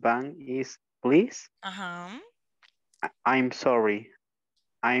nearest bank is, please? I'm sorry.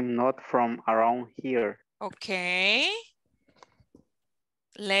 I'm not from around here. Okay.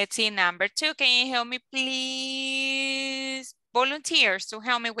 Let's see number 2. Can you help me, please? Volunteers to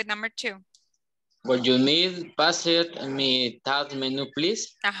help me with number 2. Would you need pass it me tab menu,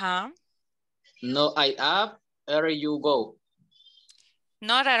 please? No, I up. Here you go.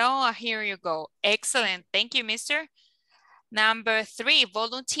 Not at all. Here you go. Excellent. Thank you, mister. Number 3,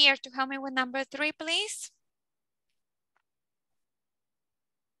 volunteer to help me with number 3, please.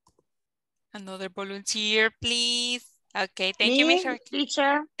 Another volunteer, please. Okay, thank you, Miss Rebecca.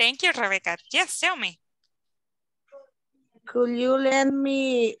 Teacher. Thank you, Rebecca. Yes, tell me. Could you lend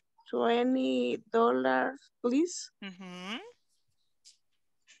me $20, please?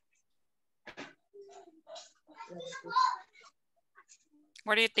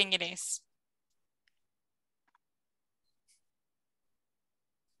 What do you think it is?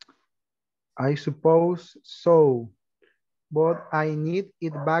 I suppose so, but I need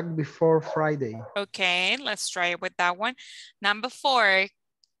it back before Friday. Okay, let's try it with that one. Number 4,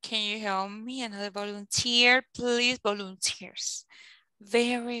 can you help me? Another volunteer, please. Volunteers.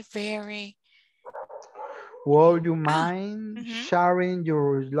 Very, very. Would you mind sharing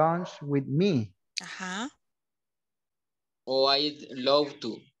your lunch with me? Oh, I'd love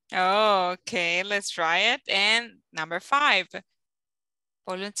to. Oh, okay, let's try it. And number 5,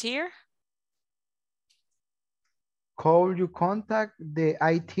 volunteer. Could you contact the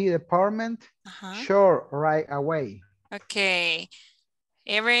IT department? Sure, right away. Okay.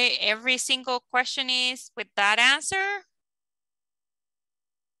 Every single question is with that answer?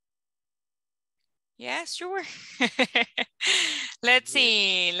 Yes, sure. Let's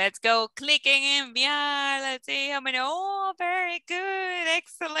see. Let's go clicking enviar. Let's see how many. Oh, very good.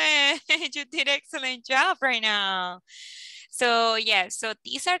 Excellent. You did excellent job right now. So yeah, so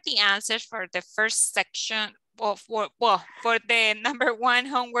these are the answers for the first section of, well, for the number 1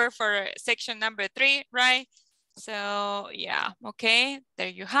 homework for section number 3, right? So yeah, okay, there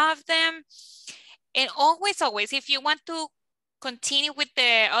you have them. And always, if you want to continue with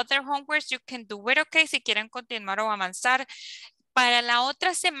the other homeworks, you can do it, okay, si quieren continuar o avanzar. Para la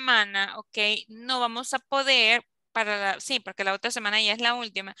otra semana, ok, no vamos a poder, sí, porque la otra semana ya es la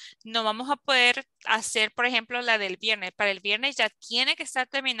última, no vamos a poder hacer, por ejemplo, la del viernes. Para el viernes ya tiene que estar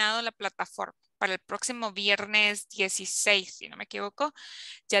terminado la plataforma. Para el próximo viernes 16, si no me equivoco,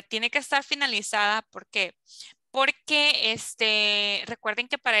 ya tiene que estar finalizada. ¿Por qué? Porque recuerden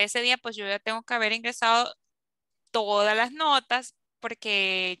que para ese día pues yo ya tengo que haber ingresado todas las notas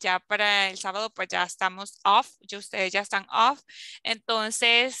porque ya para el sábado pues ya estamos off, ustedes ya están off.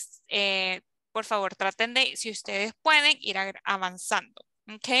 Entonces, por favor traten de, si ustedes pueden, ir avanzando,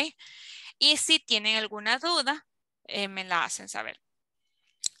 ¿ok? Y si tienen alguna duda, me la hacen saber.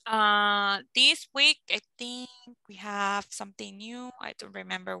 This week, I think we have something new. I don't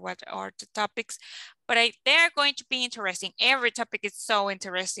remember what are the topics, but they're going to be interesting. Every topic is so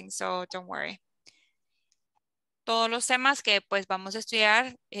interesting, so don't worry. Todos los temas que pues vamos a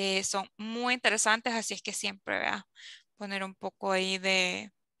estudiar son muy interesantes, así es que siempre voy a poner un poco ahí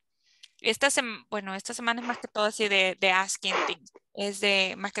de... esta semana es más que todo así de asking things. Es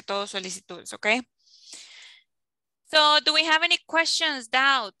de más que todo solicitudes, ¿ok? So, do we have any questions,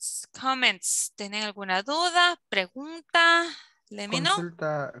 doubts, comments? ¿Tienen alguna duda, pregunta? Let me know.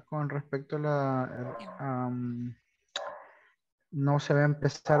 Consulta con respecto a la... no se va a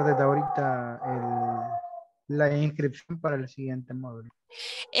empezar desde ahorita la inscripción para el siguiente módulo.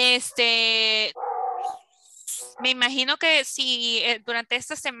 Me imagino que si durante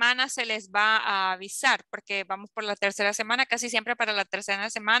esta semana se les va a avisar, porque vamos por la tercera semana, casi siempre para la tercera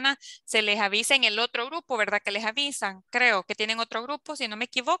semana se les avisa en el otro grupo, ¿verdad? Que les avisan, creo que tienen otro grupo, si no me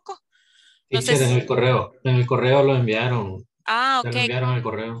equivoco. No sé Teacher, en el correo lo enviaron. Ah, Ya ok. lo enviaron el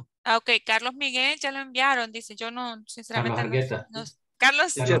correo. Ah, ok, Carlos Miguel ya lo enviaron, dice, yo no, sinceramente Carlos Argueta. no.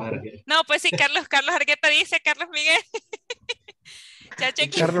 Carlos, Argueta. no, pues sí, Carlos Argueta dice, Carlos Miguel. Ya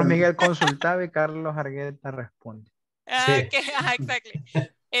chequeé. Carlos Miguel consultaba y Carlos Argueta responde. Ah, sí. Okay,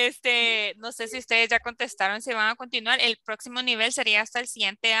 exactly. No sé si ustedes ya contestaron si van a continuar. El próximo nivel sería hasta el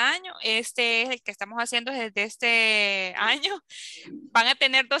siguiente año. Este es el que estamos haciendo desde este año. Van a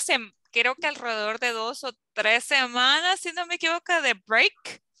tener creo que alrededor de 2 o 3 semanas, si no me equivoco, de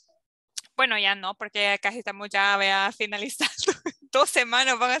break. Bueno, ya no, porque ya casi estamos ya finalizando. 2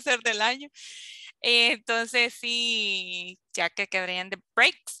 semanas van a ser del año. Entonces sí, ya que quedarían de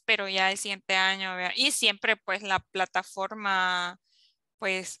breaks, pero ya el siguiente año, ¿verdad? Y siempre pues la plataforma,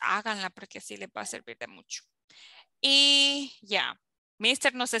 pues háganla porque sí les va a servir de mucho. Y ya.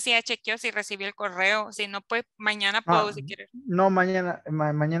 Mister, no sé si ya chequeó si recibió el correo. Si no, pues mañana puedo si quieres. No, mañana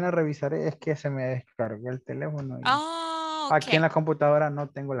revisaré. Es que se me descargó el teléfono. Y aquí en ok. la computadora no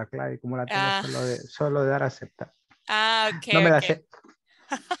tengo la clave. Como la tengo solo de dar a aceptar. Ok, No me la ok. sé.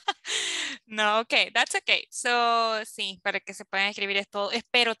 No, ok, that's okay. So, sí, para que se puedan escribir esto,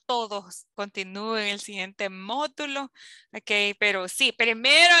 espero todos continúen el siguiente módulo. Ok, pero sí,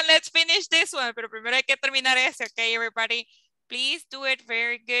 primero, let's finish this one, pero primero hay que terminar ese, ok, everybody. Please do it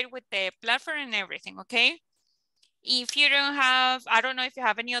very good with the platform and everything, okay? If you don't have, I don't know if you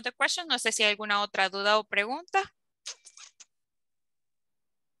have any other questions, no sé si hay alguna otra duda o pregunta.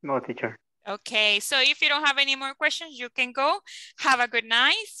 No, teacher. Okay, so if you don't have any more questions, you can go. Have a good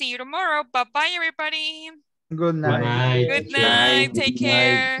night. See you tomorrow. Bye-bye, everybody. Good night. Good night. Take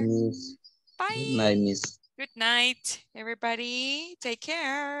care. Miss. Bye. Good night, Miss. Good night, everybody. Take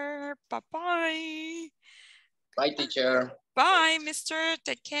care. Bye-bye. Bye, teacher. Bye, mister.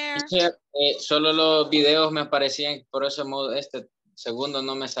 Take care. Teacher, solo los videos me aparecían, por eso este segundo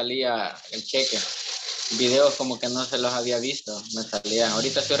no me salía el cheque. Videos como que no se los había visto, me salían.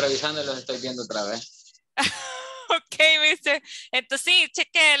 Ahorita estoy revisando y los estoy viendo otra vez. Ok, mister. Entonces sí,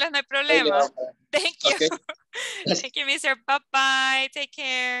 chequelos, no hay problema. Thank you. Okay. Thank you, mister. Bye-bye. Take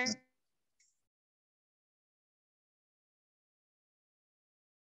care.